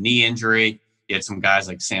round with the knee injury. You had some guys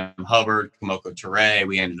like Sam Hubbard, Kamoko Toure.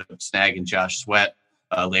 We ended up snagging Josh Sweat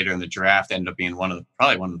later in the draft. Ended up being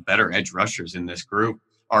probably one of the better edge rushers in this group.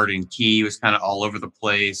 Arden Key was kind of all over the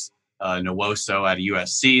place. Nwosu out of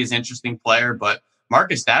USC is an interesting player, but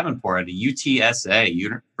Marcus Davenport at a UTSA,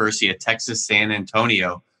 University of Texas San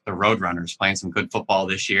Antonio, the Roadrunners, playing some good football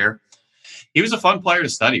this year. He was a fun player to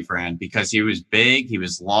study, Fran, because he was big, he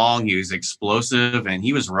was long, he was explosive, and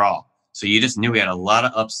he was raw. So you just knew he had a lot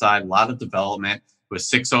of upside, a lot of development. He was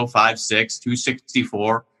 6'0", 5'6",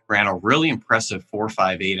 264, ran a really impressive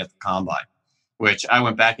 4.58 at the combine, which I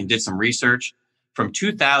went back and did some research. From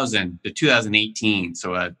 2000 to 2018,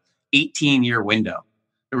 so a 18-year window,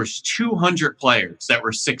 there was 200 players that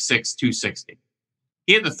were 6'6", 260.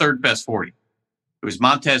 He had the third best 40. It was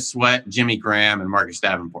Montez Sweat, Jimmy Graham, and Marcus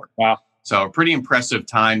Davenport. Wow. So a pretty impressive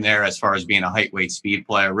time there as far as being a height, weight, speed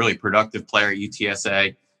player, really productive player at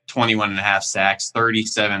UTSA, 21.5 sacks,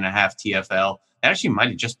 37.5 TFL. That actually might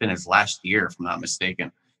have just been his last year, if I'm not mistaken.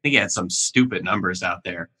 I think he had some stupid numbers out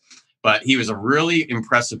there. But he was a really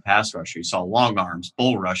impressive pass rusher. You saw long arms,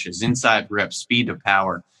 bull rushes, inside rips, speed to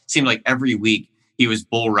power. Seemed like every week he was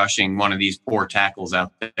bull rushing one of these poor tackles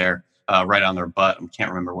out there right on their butt. I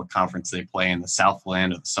can't remember what conference they play in, the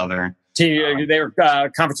Southland or the Southern. They were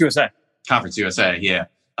Conference USA. Conference USA, yeah.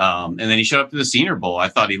 And then he showed up to the Senior Bowl. I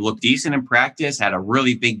thought he looked decent in practice, had a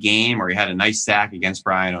really big game where he had a nice sack against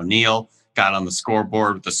Brian O'Neill, got on the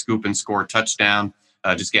scoreboard with the scoop and score touchdown,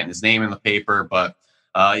 just getting his name in the paper. But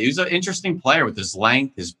he was an interesting player with his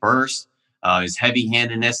length, his burst, his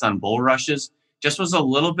heavy-handedness on bull rushes. Just was a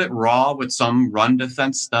little bit raw with some run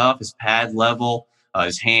defense stuff, his pad level,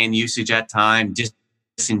 his hand usage at times,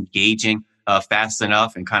 disengaging fast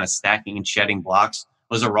enough and kind of stacking and shedding blocks.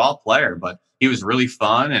 Was a raw player, but he was really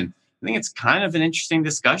fun. And I think it's kind of an interesting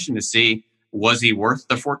discussion to see, was he worth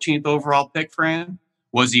the 14th overall pick, Fran?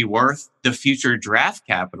 Was he worth the future draft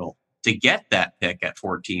capital to get that pick at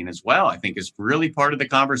 14 as well? I think is really part of the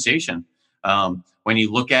conversation. When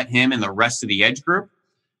you look at him and the rest of the edge group,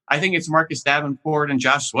 I think it's Marcus Davenport and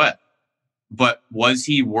Josh Sweat. But was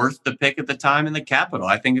he worth the pick at the time in the capital?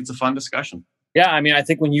 I think it's a fun discussion. Yeah, I mean, I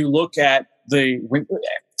think when you look at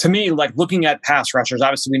to me, like looking at pass rushers,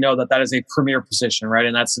 obviously we know that is a premier position, right?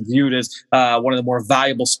 And that's viewed as one of the more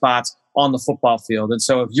valuable spots on the football field. And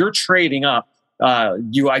so if you're trading up,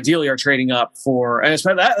 you ideally are trading up for, and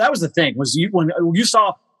that was the thing, was when you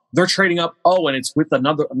saw they're trading up, and it's with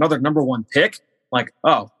another number one pick, like,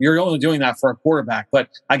 you're only doing that for a quarterback. But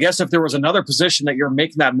I guess if there was another position that you're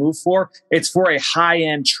making that move for, it's for a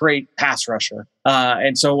high-end trait pass rusher.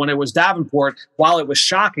 And so when it was Davenport, while it was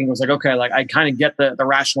shocking, it was like, okay, like I kind of get the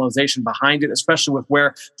rationalization behind it, especially with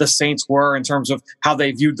where the Saints were in terms of how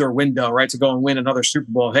they viewed their window, right, to go and win another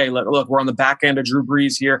Super Bowl. Hey, look, we're on the back end of Drew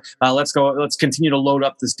Brees here. Let's continue to load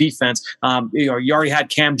up this defense. You already had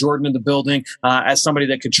Cam Jordan in the building as somebody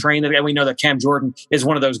that could train it. And we know that Cam Jordan is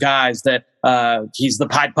one of those guys that he's the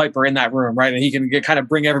Pied Piper in that room, right? And he can kind of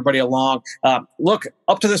bring everybody along. Look,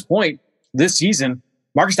 up to this point this season,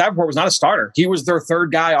 Marcus Davenport was not a starter. He was their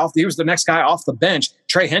third guy off. He was the next guy off the bench.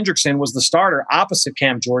 Trey Hendrickson was the starter opposite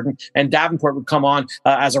Cam Jordan, and Davenport would come on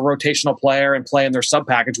as a rotational player and play in their sub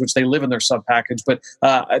package, which they live in their sub package. But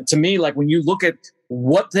to me, like when you look at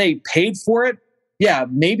what they paid for it, yeah,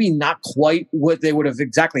 maybe not quite what they would have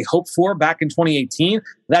exactly hoped for back in 2018.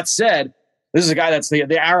 That said, this is a guy that's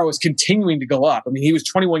the arrow is continuing to go up. I mean, he was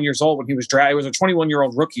 21 years old when he was drafted. He was a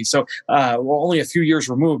 21-year-old rookie. So only a few years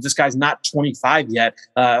removed. This guy's not 25 yet,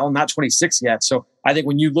 not 26 yet. So I think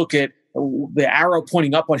when you look at the arrow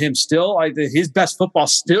pointing up on him still, his best football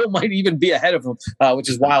still might even be ahead of him, which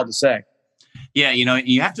is wild to say. Yeah,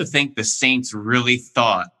 you have to think the Saints really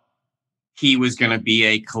thought he was going to be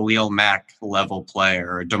a Khalil Mack level player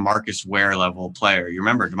or a DeMarcus Ware level player. You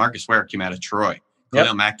remember DeMarcus Ware came out of Troy.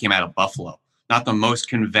 Khalil Mack came out of Buffalo. Not the most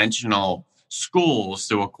conventional schools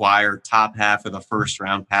to acquire top half of the first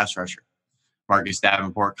round pass rusher. Marcus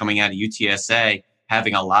Davenport coming out of UTSA,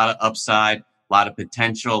 having a lot of upside, a lot of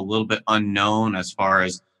potential, a little bit unknown as far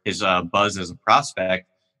as his buzz as a prospect.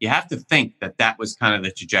 You have to think that that was kind of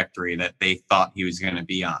the trajectory that they thought he was going to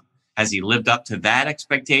be on. Has he lived up to that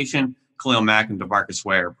expectation? Khalil Mack and DeMarcus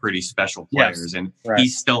Ware are pretty special players, and he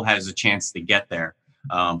still has a chance to get there.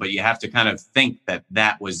 But you have to kind of think that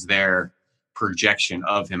that was their projection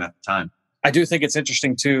of him at the time. I do think it's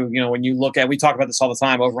interesting too, when you look at, we talk about this all the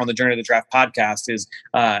time over on the Journey to the Draft podcast, is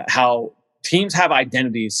how teams have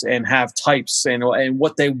identities and have types and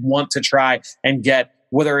what they want to try and get,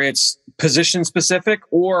 whether it's position specific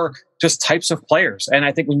or just types of players. And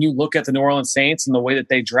I think when you look at the New Orleans Saints and the way that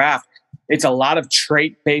they draft, it's a lot of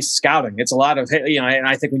trait-based scouting. It's a lot of, and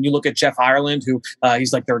I think when you look at Jeff Ireland, who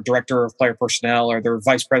he's like their director of player personnel or their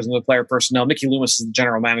vice president of player personnel. Mickey Loomis is the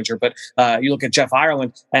general manager, but you look at Jeff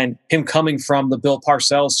Ireland and him coming from the Bill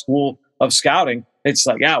Parcells School of Scouting. It's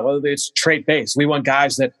like, it's trait-based. We want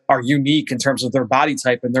guys that are unique in terms of their body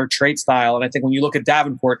type and their trait style. And I think when you look at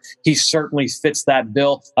Davenport, he certainly fits that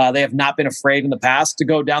bill. They have not been afraid in the past to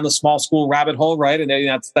go down the small school rabbit hole, right?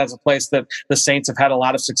 And that's a place that the Saints have had a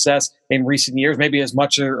lot of success in recent years, maybe as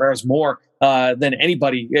much or as more than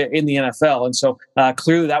anybody in the NFL. And so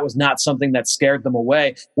clearly that was not something that scared them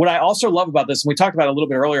away. What I also love about this, and we talked about it a little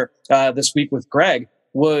bit earlier this week with Greg,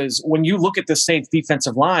 was when you look at the Saints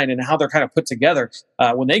defensive line and how they're kind of put together,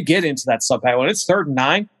 when they get into that sub pack, when it's 3rd and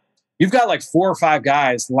 9, you've got like 4 or 5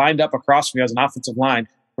 guys lined up across from you as an offensive line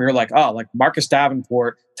where you're like, like Marcus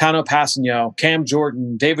Davenport, Tano Passanio, Cam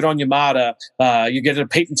Jordan, David Onyemata, you get a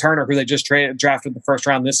Peyton Turner, who they just drafted in the first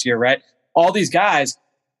round this year, right? All these guys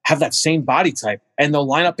have that same body type, and they'll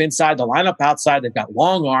line up inside, they'll line up outside. They've got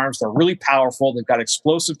long arms. They're really powerful. They've got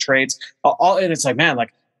explosive traits. And it's like, man,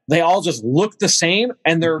 like, they all just look the same,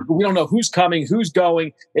 and we don't know who's coming, who's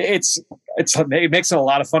going. It makes it a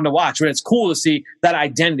lot of fun to watch, but it's cool to see that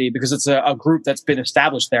identity because it's a group that's been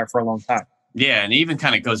established there for a long time. Yeah, and it even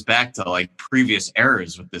kind of goes back to like previous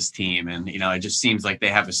eras with this team, and it just seems like they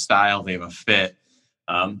have a style, they have a fit,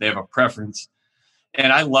 they have a preference,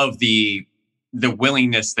 and I love the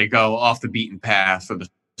willingness they go off the beaten path for the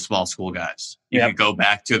small school guys. You could go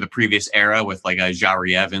back to the previous era with like a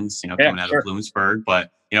Jari Evans, coming out of Bloomsburg,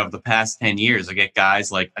 but the past 10 years, I get guys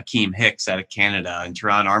like Akeem Hicks out of Canada and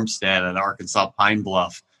Teron Armstead at Arkansas Pine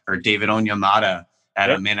Bluff, or David Onyemata out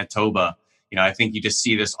of Manitoba. I think you just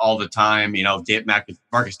see this all the time.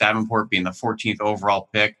 Marcus Davenport being the 14th overall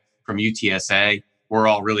pick from UTSA. We're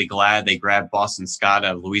all really glad they grabbed Boston Scott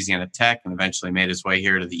out of Louisiana Tech and eventually made his way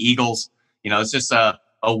here to the Eagles. It's just a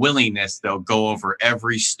willingness. They'll go over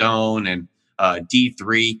every stone, and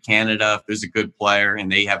D3 Canada, if there's a good player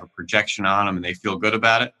and they have a projection on them and they feel good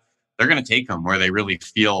about it, they're going to take them where they really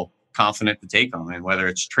feel confident to take them. And whether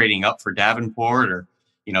it's trading up for Davenport or,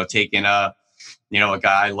 taking a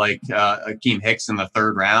guy like Akeem Hicks in the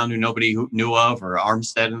 3rd round who nobody knew of, or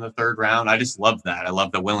Armstead in the 3rd round. I just love that. I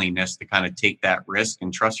love the willingness to kind of take that risk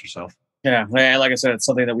and trust yourself. Yeah, like I said, it's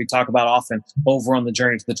something that we talk about often over on the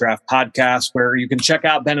Journey to the Draft podcast, where you can check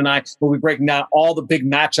out Ben and I. We'll be breaking down all the big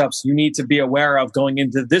matchups you need to be aware of going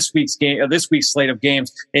into this week's slate of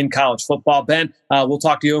games in college football. Ben, we'll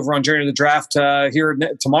talk to you over on Journey to the Draft here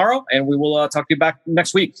tomorrow, and we will talk to you back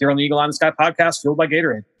next week here on the Eagle Eye in the Sky podcast, fueled by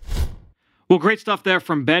Gatorade. Well, great stuff there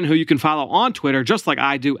from Ben, who you can follow on Twitter, just like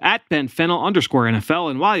I do, at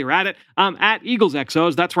 @BenFennel_NFL. And while you're at it, I'm at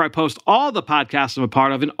EaglesXOs. That's where I post all the podcasts I'm a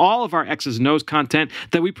part of and all of our X's and O's content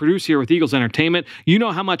that we produce here with Eagles Entertainment. You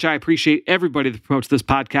know how much I appreciate everybody that promotes this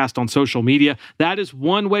podcast on social media. That is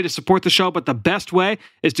one way to support the show, but the best way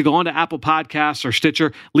is to go onto Apple Podcasts or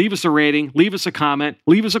Stitcher, leave us a rating, leave us a comment,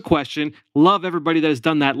 leave us a question. Love everybody that has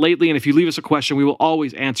done that lately. And if you leave us a question, we will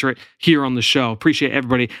always answer it here on the show. Appreciate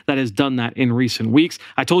everybody that has done that in recent weeks.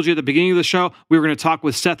 I told you at the beginning of the show, we were going to talk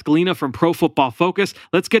with Seth Galina from Pro Football Focus.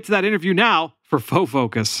 Let's get to that interview now for Faux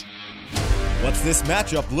Focus. What's this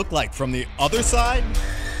matchup look like from the other side?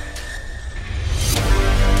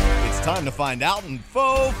 It's time to find out in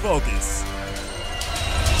Faux Focus.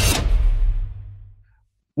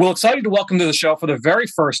 Well, excited to welcome to the show for the very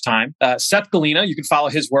first time, Seth Galina. You can follow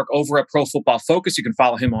his work over at Pro Football Focus. You can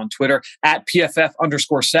follow him on Twitter at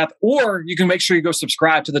PFF_Seth, or you can make sure you go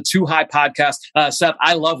subscribe to the Too High podcast. Seth,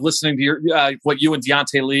 I love listening to your what you and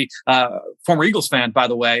Deontay Lee former Eagles fan, by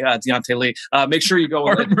the way, Deontay Lee. Make sure you go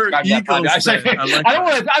and subscribe to that podcast. I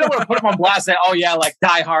don't want to put him on blast. Say, oh yeah, like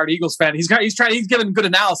diehard Eagles fan. He's giving good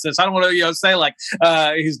analysis. I don't want to say like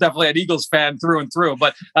he's definitely an Eagles fan through and through.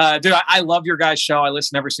 But dude, I love your guys' show. I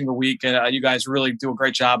listen every single week, and you guys really do a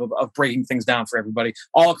great job of breaking things down for everybody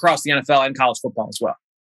all across the NFL and college football as well.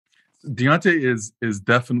 Deontay is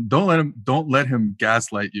definitely don't let him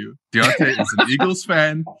gaslight you. Deontay is an Eagles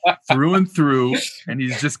fan through and through, and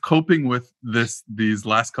he's just coping with these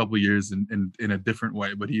last couple of years in a different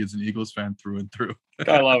way. But he is an Eagles fan through and through.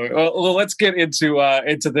 I love it. Well, let's get into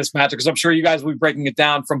this matchup because I'm sure you guys will be breaking it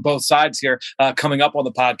down from both sides here coming up on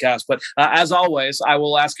the podcast. But as always, I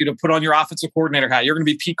will ask you to put on your offensive coordinator hat. You're going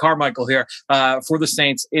to be Pete Carmichael here for the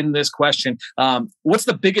Saints in this question. What's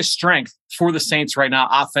the biggest strength for the Saints right now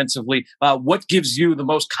offensively? What gives you the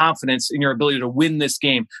most confidence in your ability to win this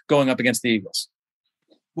game going up against the Eagles?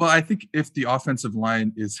 Well, I think if the offensive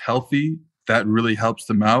line is healthy, that really helps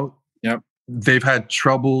them out. Yep. They've had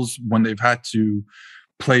troubles when they've had to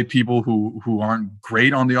play people who aren't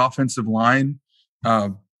great on the offensive line.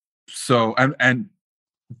 So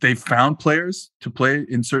they've found players to play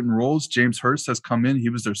in certain roles. James Hurst has come in. He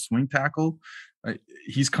was their swing tackle.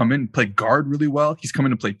 He's come in and played guard really well. He's come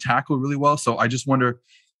in to play tackle really well. So I just wonder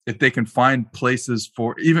if they can find places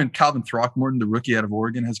for even Calvin Throckmorton, the rookie out of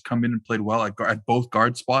Oregon, has come in and played well at both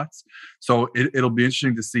guard spots. So it'll be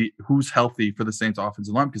interesting to see who's healthy for the Saints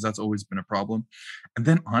offensive line, because that's always been a problem. And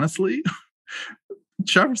then honestly,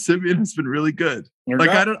 Trevor Siemian has been really good.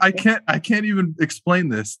 I can't even explain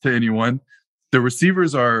this to anyone. The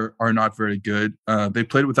receivers are not very good. They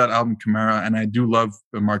played without Alvin Kamara, and I do love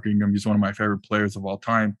Mark Ingram. He's one of my favorite players of all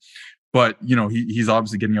time. But, he's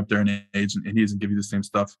obviously getting up there in age, and he doesn't give you the same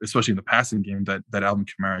stuff, especially in the passing game, that Alvin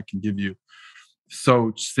Kamara can give you.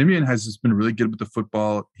 So Siemian has just been really good with the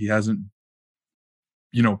football. He hasn't,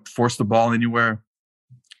 forced the ball anywhere,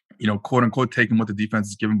 quote unquote, taking what the defense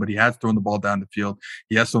is giving, but he has thrown the ball down the field.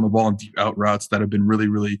 He has thrown the ball in deep out routes that have been really,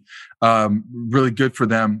 really, really good for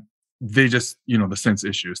them. They just, the Saints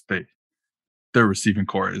issues, their receiving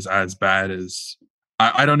core is as bad as,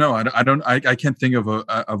 I don't know. I can't think of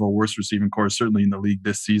a worse receiving core, certainly in the league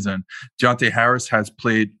this season. Deontay Harris has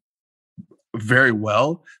played very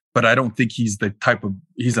well, but I don't think he's the type of,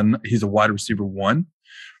 he's a wide receiver one.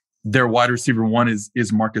 Their wide receiver one is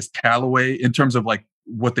Marcus Callaway. In terms of like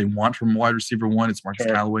what they want from wide receiver one, it's Marcus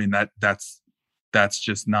Callaway, and that's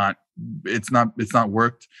just not, it's not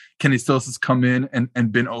worked. Kenny Stills has come in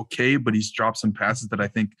and been okay, but he's dropped some passes that I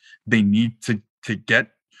think they need to get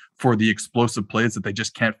for the explosive plays that they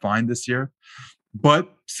just can't find this year.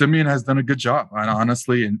 But Siemian has done a good job,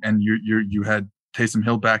 honestly. And you had Taysom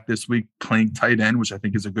Hill back this week playing tight end, which I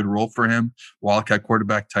think is a good role for him. Wildcat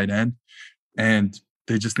quarterback, tight end. And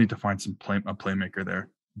they just need to find a playmaker there.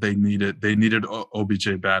 They needed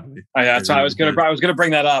OBJ badly. Oh, yeah, so I was gonna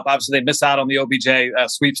bring that up. Obviously, they missed out on the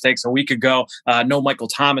OBJ sweepstakes a week ago. No Michael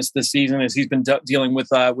Thomas this season, as he's been dealing with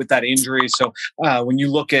that injury. So when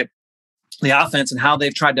you look at the offense and how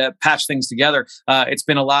they've tried to patch things together, it's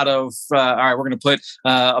been a lot of all right, we're going to put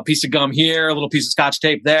a piece of gum here, a little piece of scotch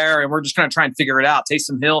tape there, and we're just going to try and figure it out.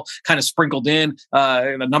 Taysom Hill kind of sprinkled in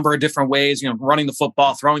a number of different ways, running the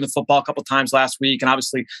football, throwing the football a couple of times last week, and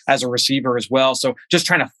obviously as a receiver as well. So just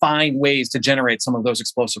trying to find ways to generate some of those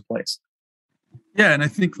explosive plays. Yeah, and I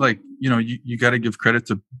think you got to give credit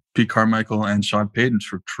to Pete Carmichael and Sean Payton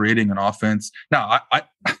for creating an offense. Now,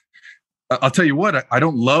 I'll tell you what, I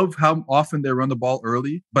don't love how often they run the ball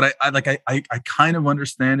early, but I kind of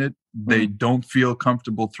understand it. They don't feel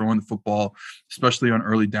comfortable throwing the football, especially on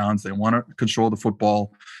early downs. They want to control the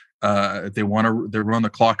football. They run the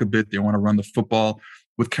clock a bit. They want to run the football.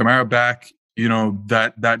 With Kamara back,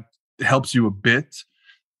 that helps you a bit.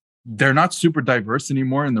 They're not super diverse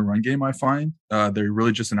anymore in the run game, I find. They're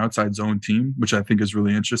really just an outside zone team, which I think is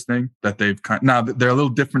really interesting. That now they're a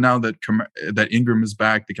little different now that Ingram is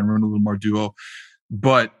back. They can run a little more duo,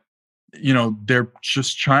 but they're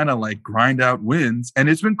just trying to grind out wins, and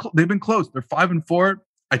they've been close. They're 5-4.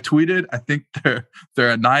 I tweeted, I think they're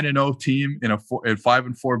a 9-0 team in a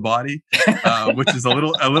 5-4 body, which is a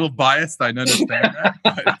little biased. I understand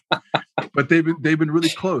that. But they've been really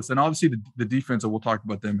close, and obviously the defense, and we'll talk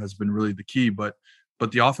about them, has been really the key. But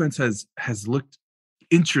the offense has looked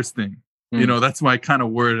interesting. That's my kind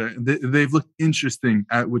of word. They've looked interesting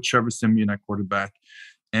with Trevor Siemian at quarterback,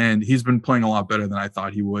 and he's been playing a lot better than I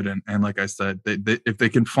thought he would. And like I said, if they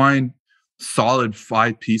can find solid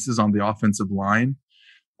 5 pieces on the offensive line,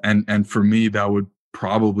 and for me that would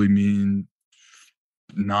probably mean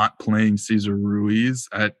not playing Cesar Ruiz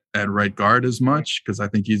at right guard as much, because I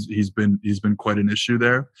think he's been quite an issue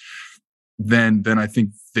there. then I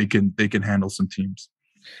think they can handle some teams.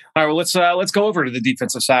 All right, well, let's go over to the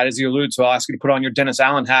defensive side. As you alluded to, I'll ask you to put on your Dennis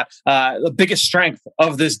Allen hat. The biggest strength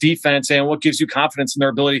of this defense and what gives you confidence in their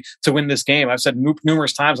ability to win this game. I've said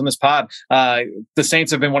numerous times on this pod, the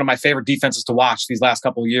Saints have been one of my favorite defenses to watch these last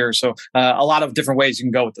couple of years. So a lot of different ways you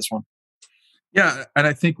can go with this one. Yeah, and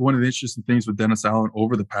I think one of the interesting things with Dennis Allen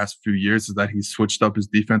over the past few years is that he's switched up his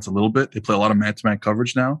defense a little bit. They play a lot of man-to-man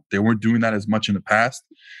coverage now. They weren't doing that as much in the past.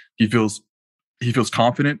 He feels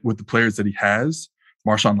confident with the players that he has.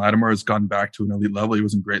 Marshawn Lattimore has gotten back to an elite level. He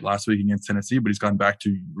wasn't great last week against Tennessee, but he's gotten back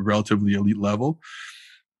to relatively elite level.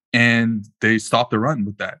 And they stopped the run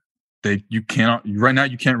with that. Right now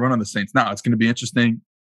you can't run on the Saints. Now it's going to be interesting,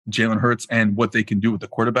 Jalen Hurts and what they can do with the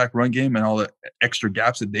quarterback run game and all the extra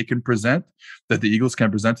gaps that they can present, that the Eagles can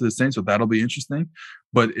present to the Saints. So that'll be interesting.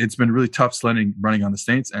 But it's been really tough sledding running on the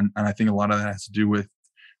Saints. And I think a lot of that has to do with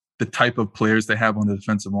the type of players they have on the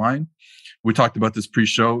defensive line. We talked about this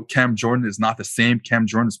pre-show. Cam Jordan is not the same Cam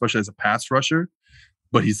Jordan, especially as a pass rusher,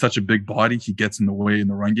 but he's such a big body. He gets in the way in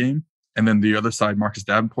the run game. And then the other side, Marcus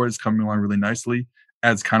Davenport is coming along really nicely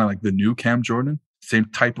as kind of like the new Cam Jordan. Same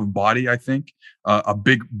type of body, I think. A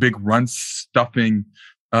big run stuffing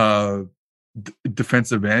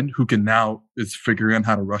defensive end who is figuring out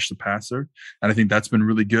how to rush the passer. And I think that's been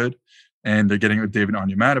really good. And they're getting David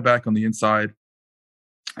Onyemata back on the inside.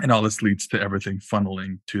 And all this leads to everything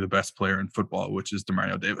funneling to the best player in football, which is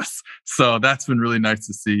Demario Davis. So that's been really nice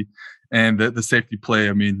to see. And the safety play,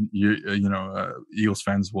 I mean, Eagles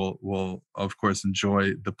fans will of course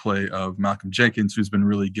enjoy the play of Malcolm Jenkins, who's been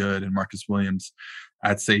really good, and Marcus Williams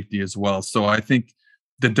at safety as well. So I think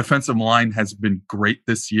the defensive line has been great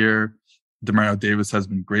this year. Demario Davis has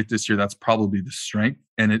been great this year. That's probably the strength.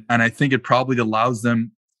 And I think it probably allows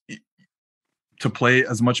them to play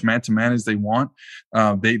as much man-to-man as they want.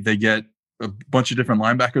 They get a bunch of different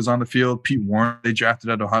linebackers on the field. Pete Warren, they drafted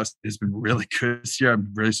at Ohio State, has been really good this year. I'm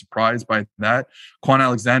very surprised by that. Quan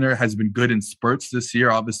Alexander has been good in spurts this year.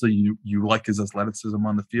 Obviously, you like his athleticism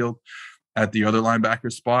on the field at the other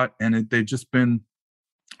linebacker spot. And they've just been,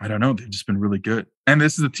 I don't know, they've just been really good. And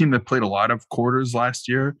this is a team that played a lot of quarters last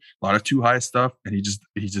year, a lot of too high stuff. And he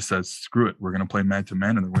just says, screw it. We're going to play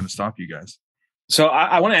man-to-man and we're going to stop you guys. So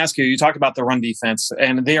I want to ask you, you talked about the run defense,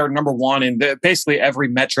 and they are number one in basically every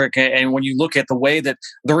metric. And when you look at the way that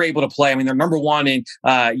they're able to play, I mean, they're number one in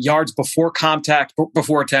yards before contact,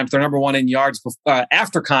 before attempt. They're number one in yards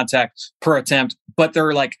after contact per attempt, but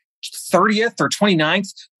they're like 30th or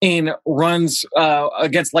 29th in runs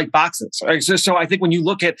against light boxes. So I think when you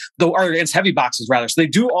look at or against heavy boxes, rather. So they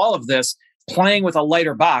do all of this playing with a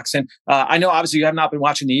lighter box. And I know obviously you have not been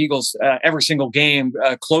watching the Eagles every single game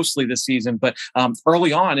closely this season, but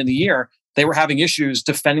early on in the year, they were having issues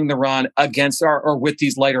defending the run against or with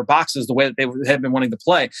these lighter boxes, the way that they had been wanting to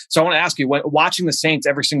play. So I want to ask you, watching the Saints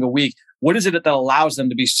every single week, what is it that allows them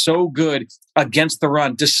to be so good against the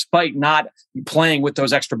run, despite not playing with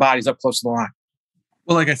those extra bodies up close to the line?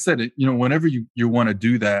 Well, like I said, whenever you want to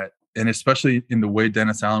do that, and especially in the way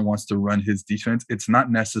Dennis Allen wants to run his defense, it's not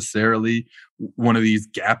necessarily one of these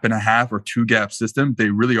gap and a half or 2-gap system. They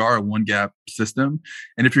really are a 1-gap system.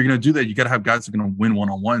 And if you're going to do that, you got to have guys who are going to win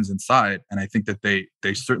one-on-ones inside. And I think that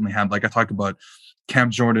they certainly have, like I talked about, Cam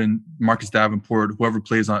Jordan, Marcus Davenport, whoever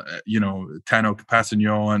plays on, Tano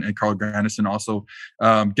Capassigno and Carl Granderson also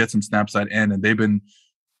get some snaps at end. And they've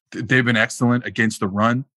been excellent against the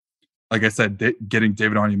run. Like I said, getting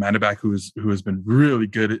David Onyemata back, who has been really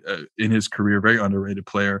good in his career, very underrated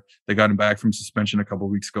player. They got him back from suspension a couple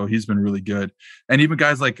of weeks ago. He's been really good, and even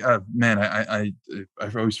guys like I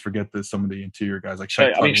always forget that some of the interior guys like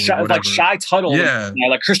Shy Tuttle, yeah,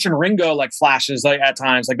 like Christian Ringo, like flashes like at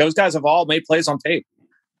times. Like those guys have all made plays on tape.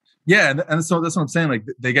 Yeah, and so that's what I'm saying. Like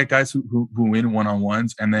they get guys who win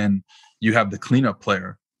one-on-ones, and then you have the cleanup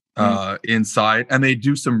player inside, and they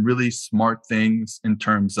do some really smart things in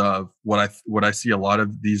terms of what I see a lot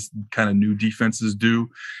of these kind of new defenses do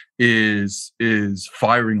is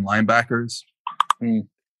firing linebackers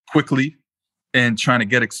quickly and trying to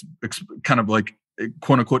get kind of like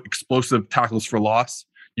quote unquote explosive tackles for loss.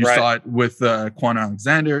 You saw it with Quan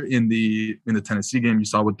Alexander in the Tennessee game. You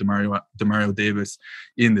saw it with Demario Davis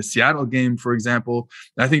in the Seattle game, for example.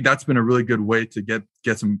 And I think that's been a really good way to get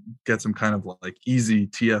some kind of like easy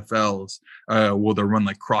TFLs where they run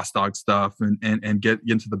like cross dog stuff and get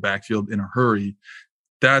into the backfield in a hurry.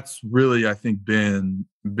 That's really, I think, been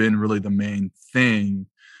really the main thing.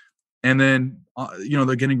 And then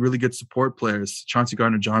they're getting really good support players. Chauncey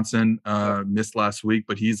Gardner-Johnson missed last week,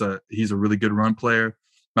 but he's a really good run player.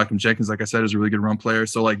 Malcolm Jenkins, like I said, is a really good run player.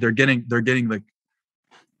 So like they're getting like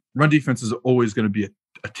run defense is always going to be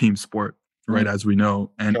a team sport. right, as we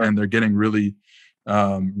know, and they're getting really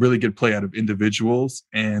good play out of individuals,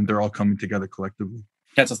 and they're all coming together collectively.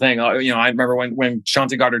 That's the thing. I remember when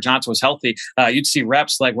Chauncey Gardner-Johnson was healthy, you'd see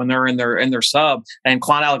reps like when they're in their sub, and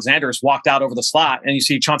Quan Alexander's walked out over the slot, and you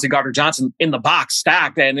see Chauncey Gardner-Johnson in the box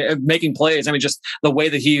stacked and making plays. I mean, just the way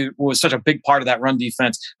that he was such a big part of that run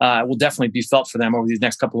defense will definitely be felt for them over these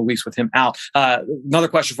next couple of weeks with him out. Another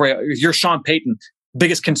question for you: you're Sean Payton.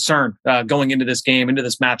 Biggest concern going into this game, into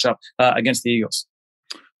this matchup against the Eagles?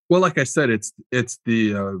 Well, like I said, it's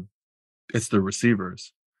the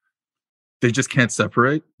receivers. They just can't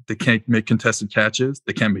separate. They can't make contested catches.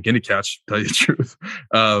 They can't make any catch, to tell you the truth.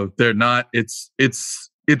 They're not. It's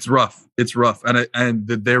rough. It's rough, and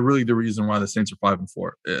they're really the reason why the Saints are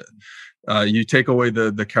 5-4. You take away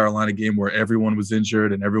the Carolina game where everyone was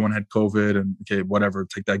injured and everyone had COVID, and okay, whatever,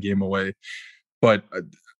 take that game away. But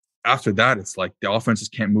after that, it's like the offense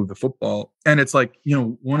just can't move the football, and it's like,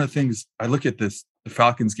 one of the things I look at the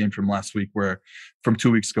Falcons game from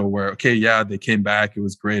 2 weeks ago, where, okay, yeah, they came back. It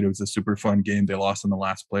was great. It was a super fun game. They lost on the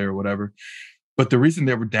last play or whatever. But the reason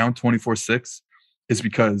they were down 24-6 is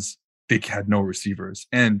because they had no receivers,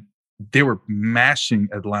 and they were mashing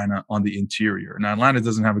Atlanta on the interior. Now, Atlanta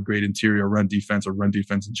doesn't have a great interior run defense or run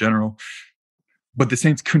defense in general, but the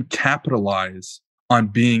Saints couldn't capitalize on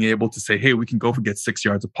being able to say, hey, we can go get 6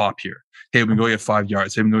 yards of pop here. Hey, we can go get 5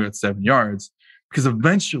 yards. Hey, we can go get 7 yards. Because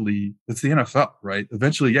eventually, it's the NFL, right?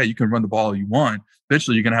 Eventually, yeah, you can run the ball all you want.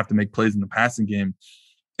 Eventually, you're going to have to make plays in the passing game,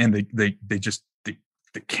 and they just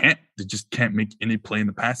can't make any play in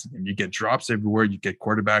the passing game. You get drops everywhere. You get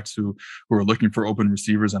quarterbacks who are looking for open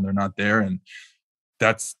receivers, and they're not there, and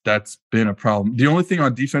that's been a problem. The only thing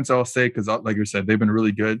on defense I'll say, because like I said, they've been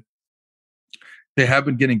really good. They have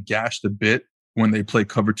been getting gashed a bit when they play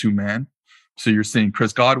cover 2 man. So you're seeing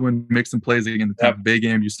Chris Godwin make some plays in the Tampa Bay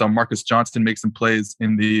game. You saw Marcus Johnston make some plays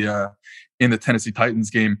in the Tennessee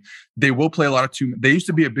Titans game. They will play a lot of 2. They used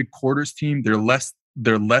to be a big quarters team. They're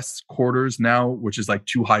less quarters now, which is like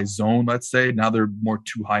 2 high zone, let's say. Now they're more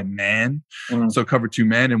 2 high man. So cover 2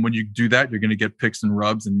 man. And when you do that, you're going to get picks and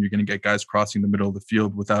rubs, and you're going to get guys crossing the middle of the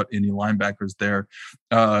field without any linebackers there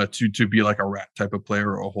to be like a rat type of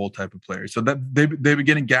player or a hole type of player. So that they've been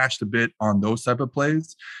getting gashed a bit on those type of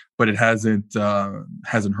plays, but it hasn't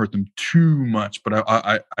hurt them too much. But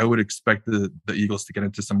I would expect the Eagles to get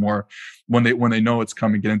into some more, when they know it's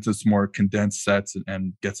coming, get into some more condensed sets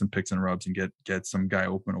and get some picks and rubs and get some guy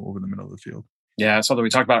open over the middle of the field. Yeah, something we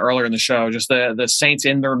talked about earlier in the show. Just the Saints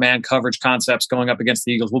in their man coverage concepts going up against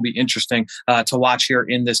the Eagles will be interesting to watch here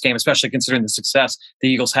in this game, especially considering the success the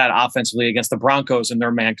Eagles had offensively against the Broncos in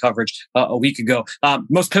their man coverage a week ago.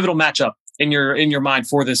 Most pivotal matchup in your mind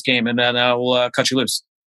for this game, and then we'll cut you loose.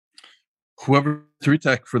 Whoever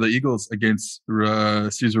 3-tech for the Eagles against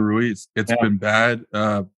Cesar Ruiz, it's been bad.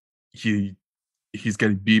 He's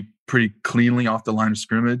getting beat pretty cleanly off the line of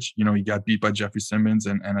scrimmage. He got beat by Jeffrey Simmons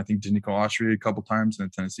and I think Denico Autry a couple times in the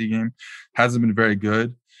Tennessee game. Hasn't been very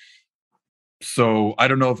good. So I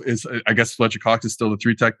don't know if I guess Fletcher Cox is still the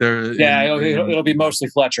 3-tech there. Yeah, it'll be mostly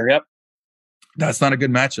Fletcher. Yep. That's not a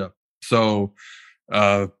good matchup. So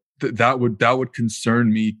that would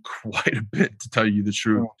concern me quite a bit, to tell you the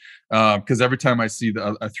truth. Because every time I see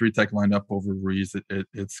a 3-tech lined up over Ruiz,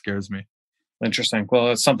 it scares me. Interesting.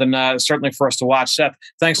 Well, it's something certainly for us to watch. Seth,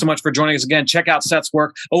 thanks so much for joining us again. Check out Seth's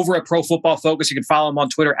work over at Pro Football Focus. You can follow him on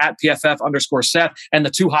Twitter at PFF_Seth, and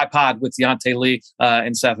the 2 High Pod with Deontay Lee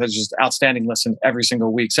and Seth. It's just outstanding listen every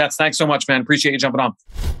single week. Seth, thanks so much, man. Appreciate you jumping on.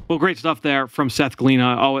 Well, great stuff there from Seth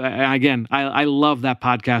Galina. Oh, again, I love that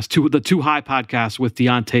podcast, the 2 High podcast with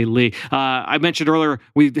Deontay Lee. I mentioned earlier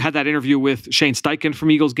we had that interview with Shane Steichen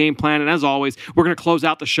from Eagles Game Plan, and as always, we're going to close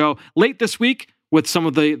out the show late this week with some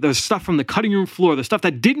of the stuff from the cutting room floor, the stuff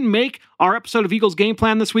that didn't make our episode of Eagles Game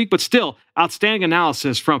Plan this week, but still outstanding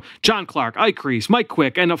analysis from John Clark, Ike Reese, Mike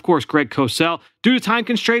Quick, and of course, Greg Cosell. Due to time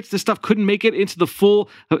constraints, this stuff couldn't make it into the full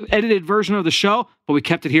edited version of the show, but we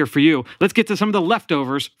kept it here for you. Let's get to some of the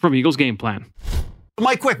leftovers from Eagles Game Plan.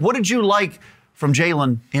 Mike Quick, what did you like from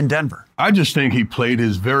Jalen in Denver? I just think he played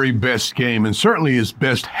his very best game, and certainly his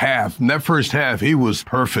best half. In that first half, he was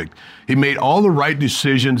perfect. He made all the right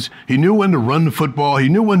decisions. He knew when to run the football. He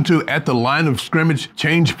knew when to, at the line of scrimmage,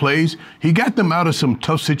 change plays. He got them out of some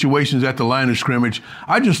tough situations at the line of scrimmage.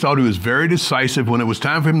 I just thought he was very decisive when it was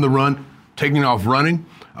time for him to run, taking off running.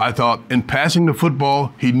 I thought in passing the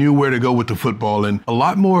football, he knew where to go with the football, and a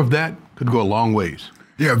lot more of that could go a long ways.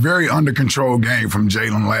 Yeah, very under control game from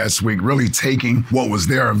Jalen last week, really taking what was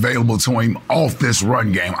there available to him off this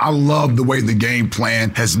run game. I love the way the game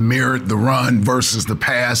plan has mirrored the run versus the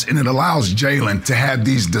pass, and it allows Jalen to have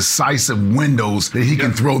these decisive windows that he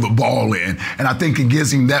can throw the ball in. And I think it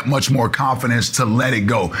gives him that much more confidence to let it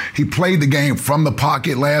go. He played the game from the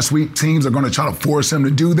pocket last week. Teams are going to try to force him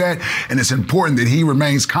to do that, and it's important that he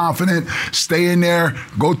remains confident, stay in there,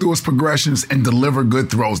 go through his progressions, and deliver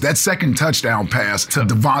good throws. That second touchdown pass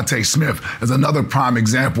to Devontae Smith is another prime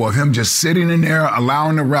example of him just sitting in there,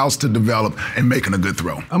 allowing the routes to develop, and making a good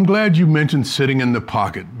throw. I'm glad you mentioned sitting in the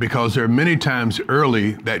pocket, because there are many times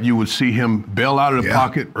early that you would see him bail out of the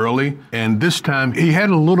pocket early, and this time he had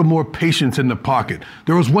a little more patience in the pocket.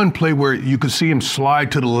 There was one play where you could see him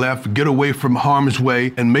slide to the left, get away from harm's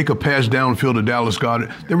way, and make a pass downfield to Dallas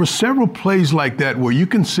Goedert. There were several plays like that where you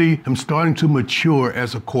can see him starting to mature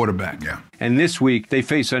as a quarterback. And this week, they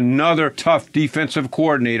face another tough defensive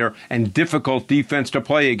coordinator and difficult defense to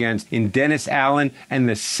play against in Dennis Allen and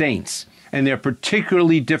the Saints. And they're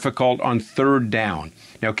particularly difficult on third down.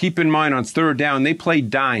 Now, keep in mind, on third down, they play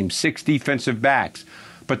dime, 6 defensive backs.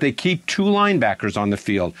 But they keep 2 linebackers on the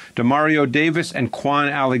field, Demario Davis and Quan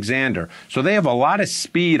Alexander. So they have a lot of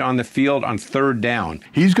speed on the field on third down.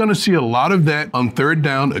 He's going to see a lot of that on third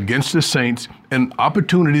down against the Saints, and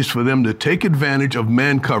opportunities for them to take advantage of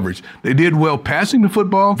man coverage. They did well passing the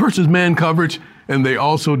football versus man coverage, and they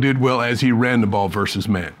also did well as he ran the ball versus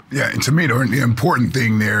man. Yeah, and to me, the important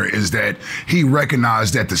thing there is that he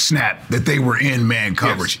recognized at the snap that they were in man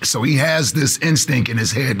coverage. Yes. So he has this instinct in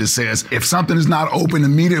his head that says, if something is not open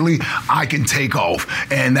immediately, I can take off.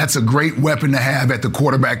 And that's a great weapon to have at the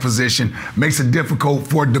quarterback position. Makes it difficult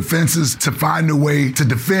for defenses to find a way to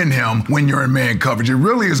defend him when you're in man coverage. It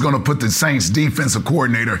really is going to put the Saints defensive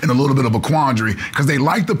coordinator in a little bit of a quandary, because they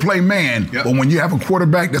like to play man, but when you have a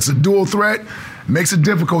quarterback that's a dual threat, makes it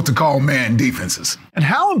difficult to call man defenses. And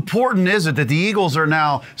how important is it that the Eagles are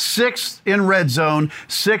now 6th in red zone,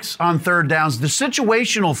 6th on third downs? The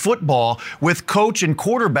situational football with coach and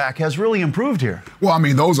quarterback has really improved here. Well, I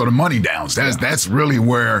mean, those are the money downs. That's really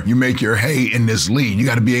where you make your hay in this league. You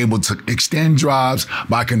got to be able to extend drives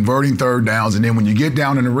by converting third downs. And then when you get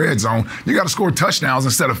down in the red zone, you got to score touchdowns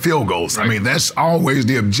instead of field goals. Right. I mean, that's always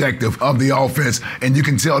the objective of the offense. And you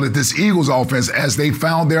can tell that this Eagles offense, as they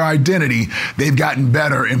found their identity, they've gotten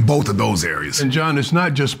better in both of those areas. And John, it's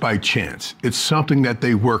not just by chance. It's something that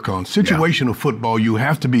they work on. Situational football, you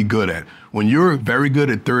have to be good at. When you're very good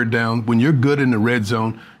at third down, when you're good in the red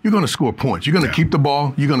zone, you're going to score points. You're going to keep the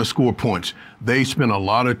ball, you're going to score points. They spend a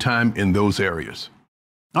lot of time in those areas.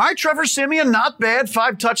 All right, Trevor Siemian, not bad.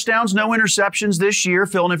 5 touchdowns, no interceptions this year,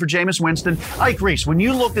 filling in for Jameis Winston. Ike Reese, when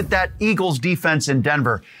you looked at that Eagles defense in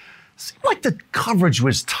Denver, seemed like the coverage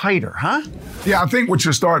was tighter, huh? Yeah, I think what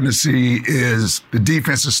you're starting to see is the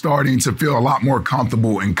defense is starting to feel a lot more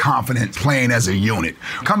comfortable and confident playing as a unit.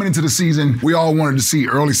 Coming into the season, we all wanted to see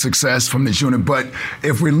early success from this unit, but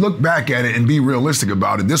if we look back at it and be realistic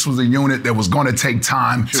about it, this was a unit that was going to take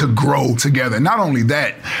time to grow together. Not only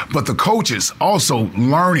that, but the coaches also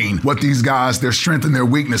learning what these guys, their strengths and their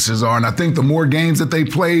weaknesses are. And I think the more games that they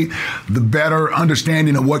play, the better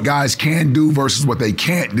understanding of what guys can do versus what they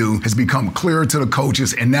can't do has become clearer to the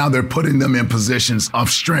coaches, and now they're putting them in positions of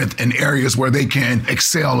strength in areas where they can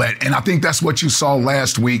excel at. And I think that's what you saw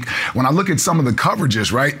last week. When I look at some of the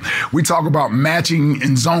coverages, right, we talk about matching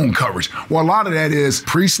in zone coverage. Well, a lot of that is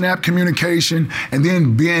pre-snap communication and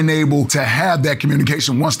then being able to have that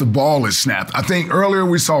communication once the ball is snapped. I think earlier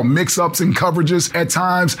we saw mix-ups in coverages at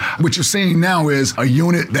times. What you're seeing now is a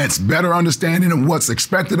unit that's better understanding of what's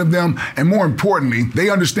expected of them, and more importantly, they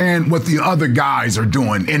understand what the other guys are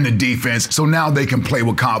doing in the defense, so now they can play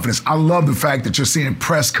with confidence. I love the fact that you're seeing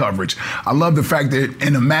press coverage. I love the fact that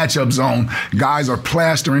in a matchup zone, guys are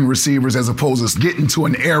plastering receivers as opposed to getting to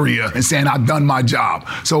an area and saying, I've done my job.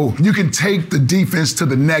 So you can take the defense to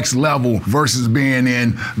the next level versus being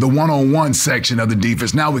in the one-on-one section of the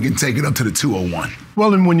defense. Now we can take it up to the 2-on-1.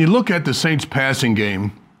 Well, and when you look at the Saints passing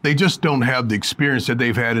game, they just don't have the experience that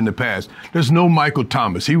they've had in the past. There's no Michael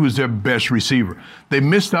Thomas. He was their best receiver. They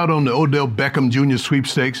missed out on the Odell Beckham Jr.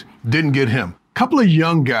 sweepstakes, didn't get him. Couple of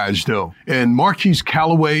young guys, though, and Marquise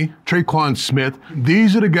Callaway, Traquan Smith.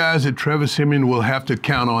 These are the guys that Trevor Siemian will have to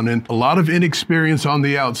count on, and a lot of inexperience on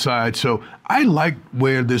the outside. So I like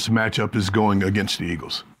where this matchup is going against the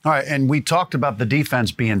Eagles. All right, and we talked about the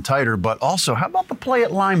defense being tighter, but also, how about the play at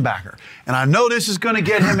linebacker? And I know this is going to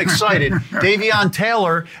get him excited. Davion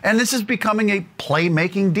Taylor, and this is becoming a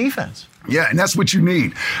playmaking defense. Yeah, and that's what you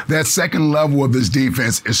need. That second level of this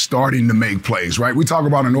defense is starting to make plays, right? We talk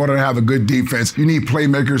about in order to have a good defense, you need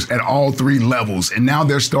playmakers at all three levels. And now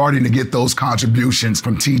they're starting to get those contributions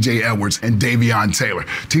from TJ Edwards and Davion Taylor.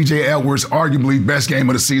 TJ Edwards, arguably best game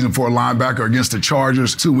of the season for a linebacker against the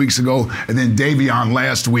Chargers 2 weeks ago. And then Davion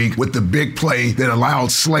last week with the big play that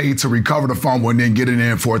allowed Slade to recover the fumble and then get it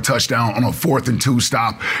in for a touchdown on a 4th and 2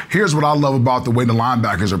 stop. Here's what I love about the way the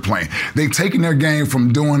linebackers are playing. They've taken their game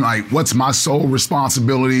from doing like, what's my sole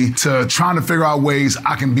responsibility, to trying to figure out ways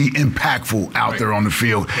I can be impactful out there on the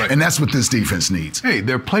field. Right. And that's what this defense needs. Hey,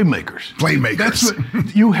 they're playmakers. Playmakers. That's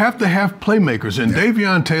what, you have to have playmakers. And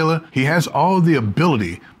Davion Taylor, he has all the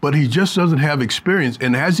ability, but he just doesn't have experience.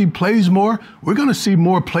 And as he plays more, we're going to see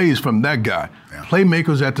more plays from that guy. Yeah.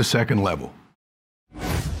 Playmakers at the second level.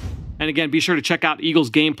 And again, be sure to check out Eagles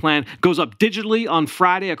Game Plan. Goes up digitally on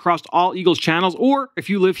Friday across all Eagles channels. Or if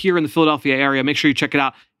you live here in the Philadelphia area, make sure you check it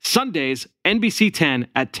out Sundays, NBC 10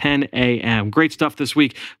 at 10 a.m. Great stuff this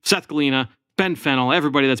week. Seth Galina, Ben Fennell,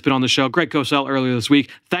 everybody that's been on the show, Greg Cosell earlier this week.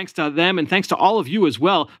 Thanks to them, and thanks to all of you as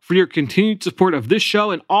well for your continued support of this show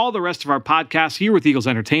and all the rest of our podcasts here with Eagles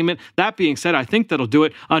Entertainment. That being said, I think that'll do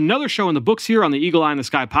it. Another show in the books here on the Eagle Eye in the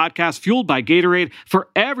Sky podcast, fueled by Gatorade. For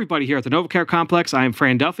everybody here at the NovaCare Complex, I am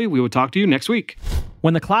Fran Duffy. We will talk to you next week.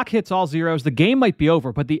 When the clock hits all zeros, the game might be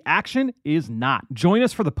over, but the action is not. Join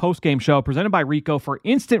us for the post-game show presented by Rico for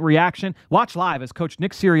instant reaction. Watch live as Coach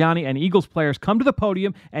Nick Sirianni and Eagles players come to the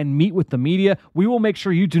podium and meet with the media. We will make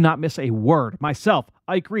sure you do not miss a word. Myself,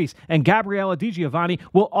 Ike Reese, and Gabriella DiGiovanni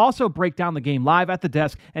will also break down the game live at the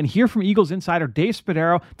desk and hear from Eagles insider Dave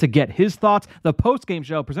Spadaro to get his thoughts. The post-game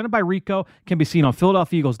show presented by Rico can be seen on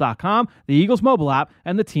PhiladelphiaEagles.com, the Eagles mobile app,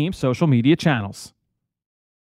 and the team's social media channels.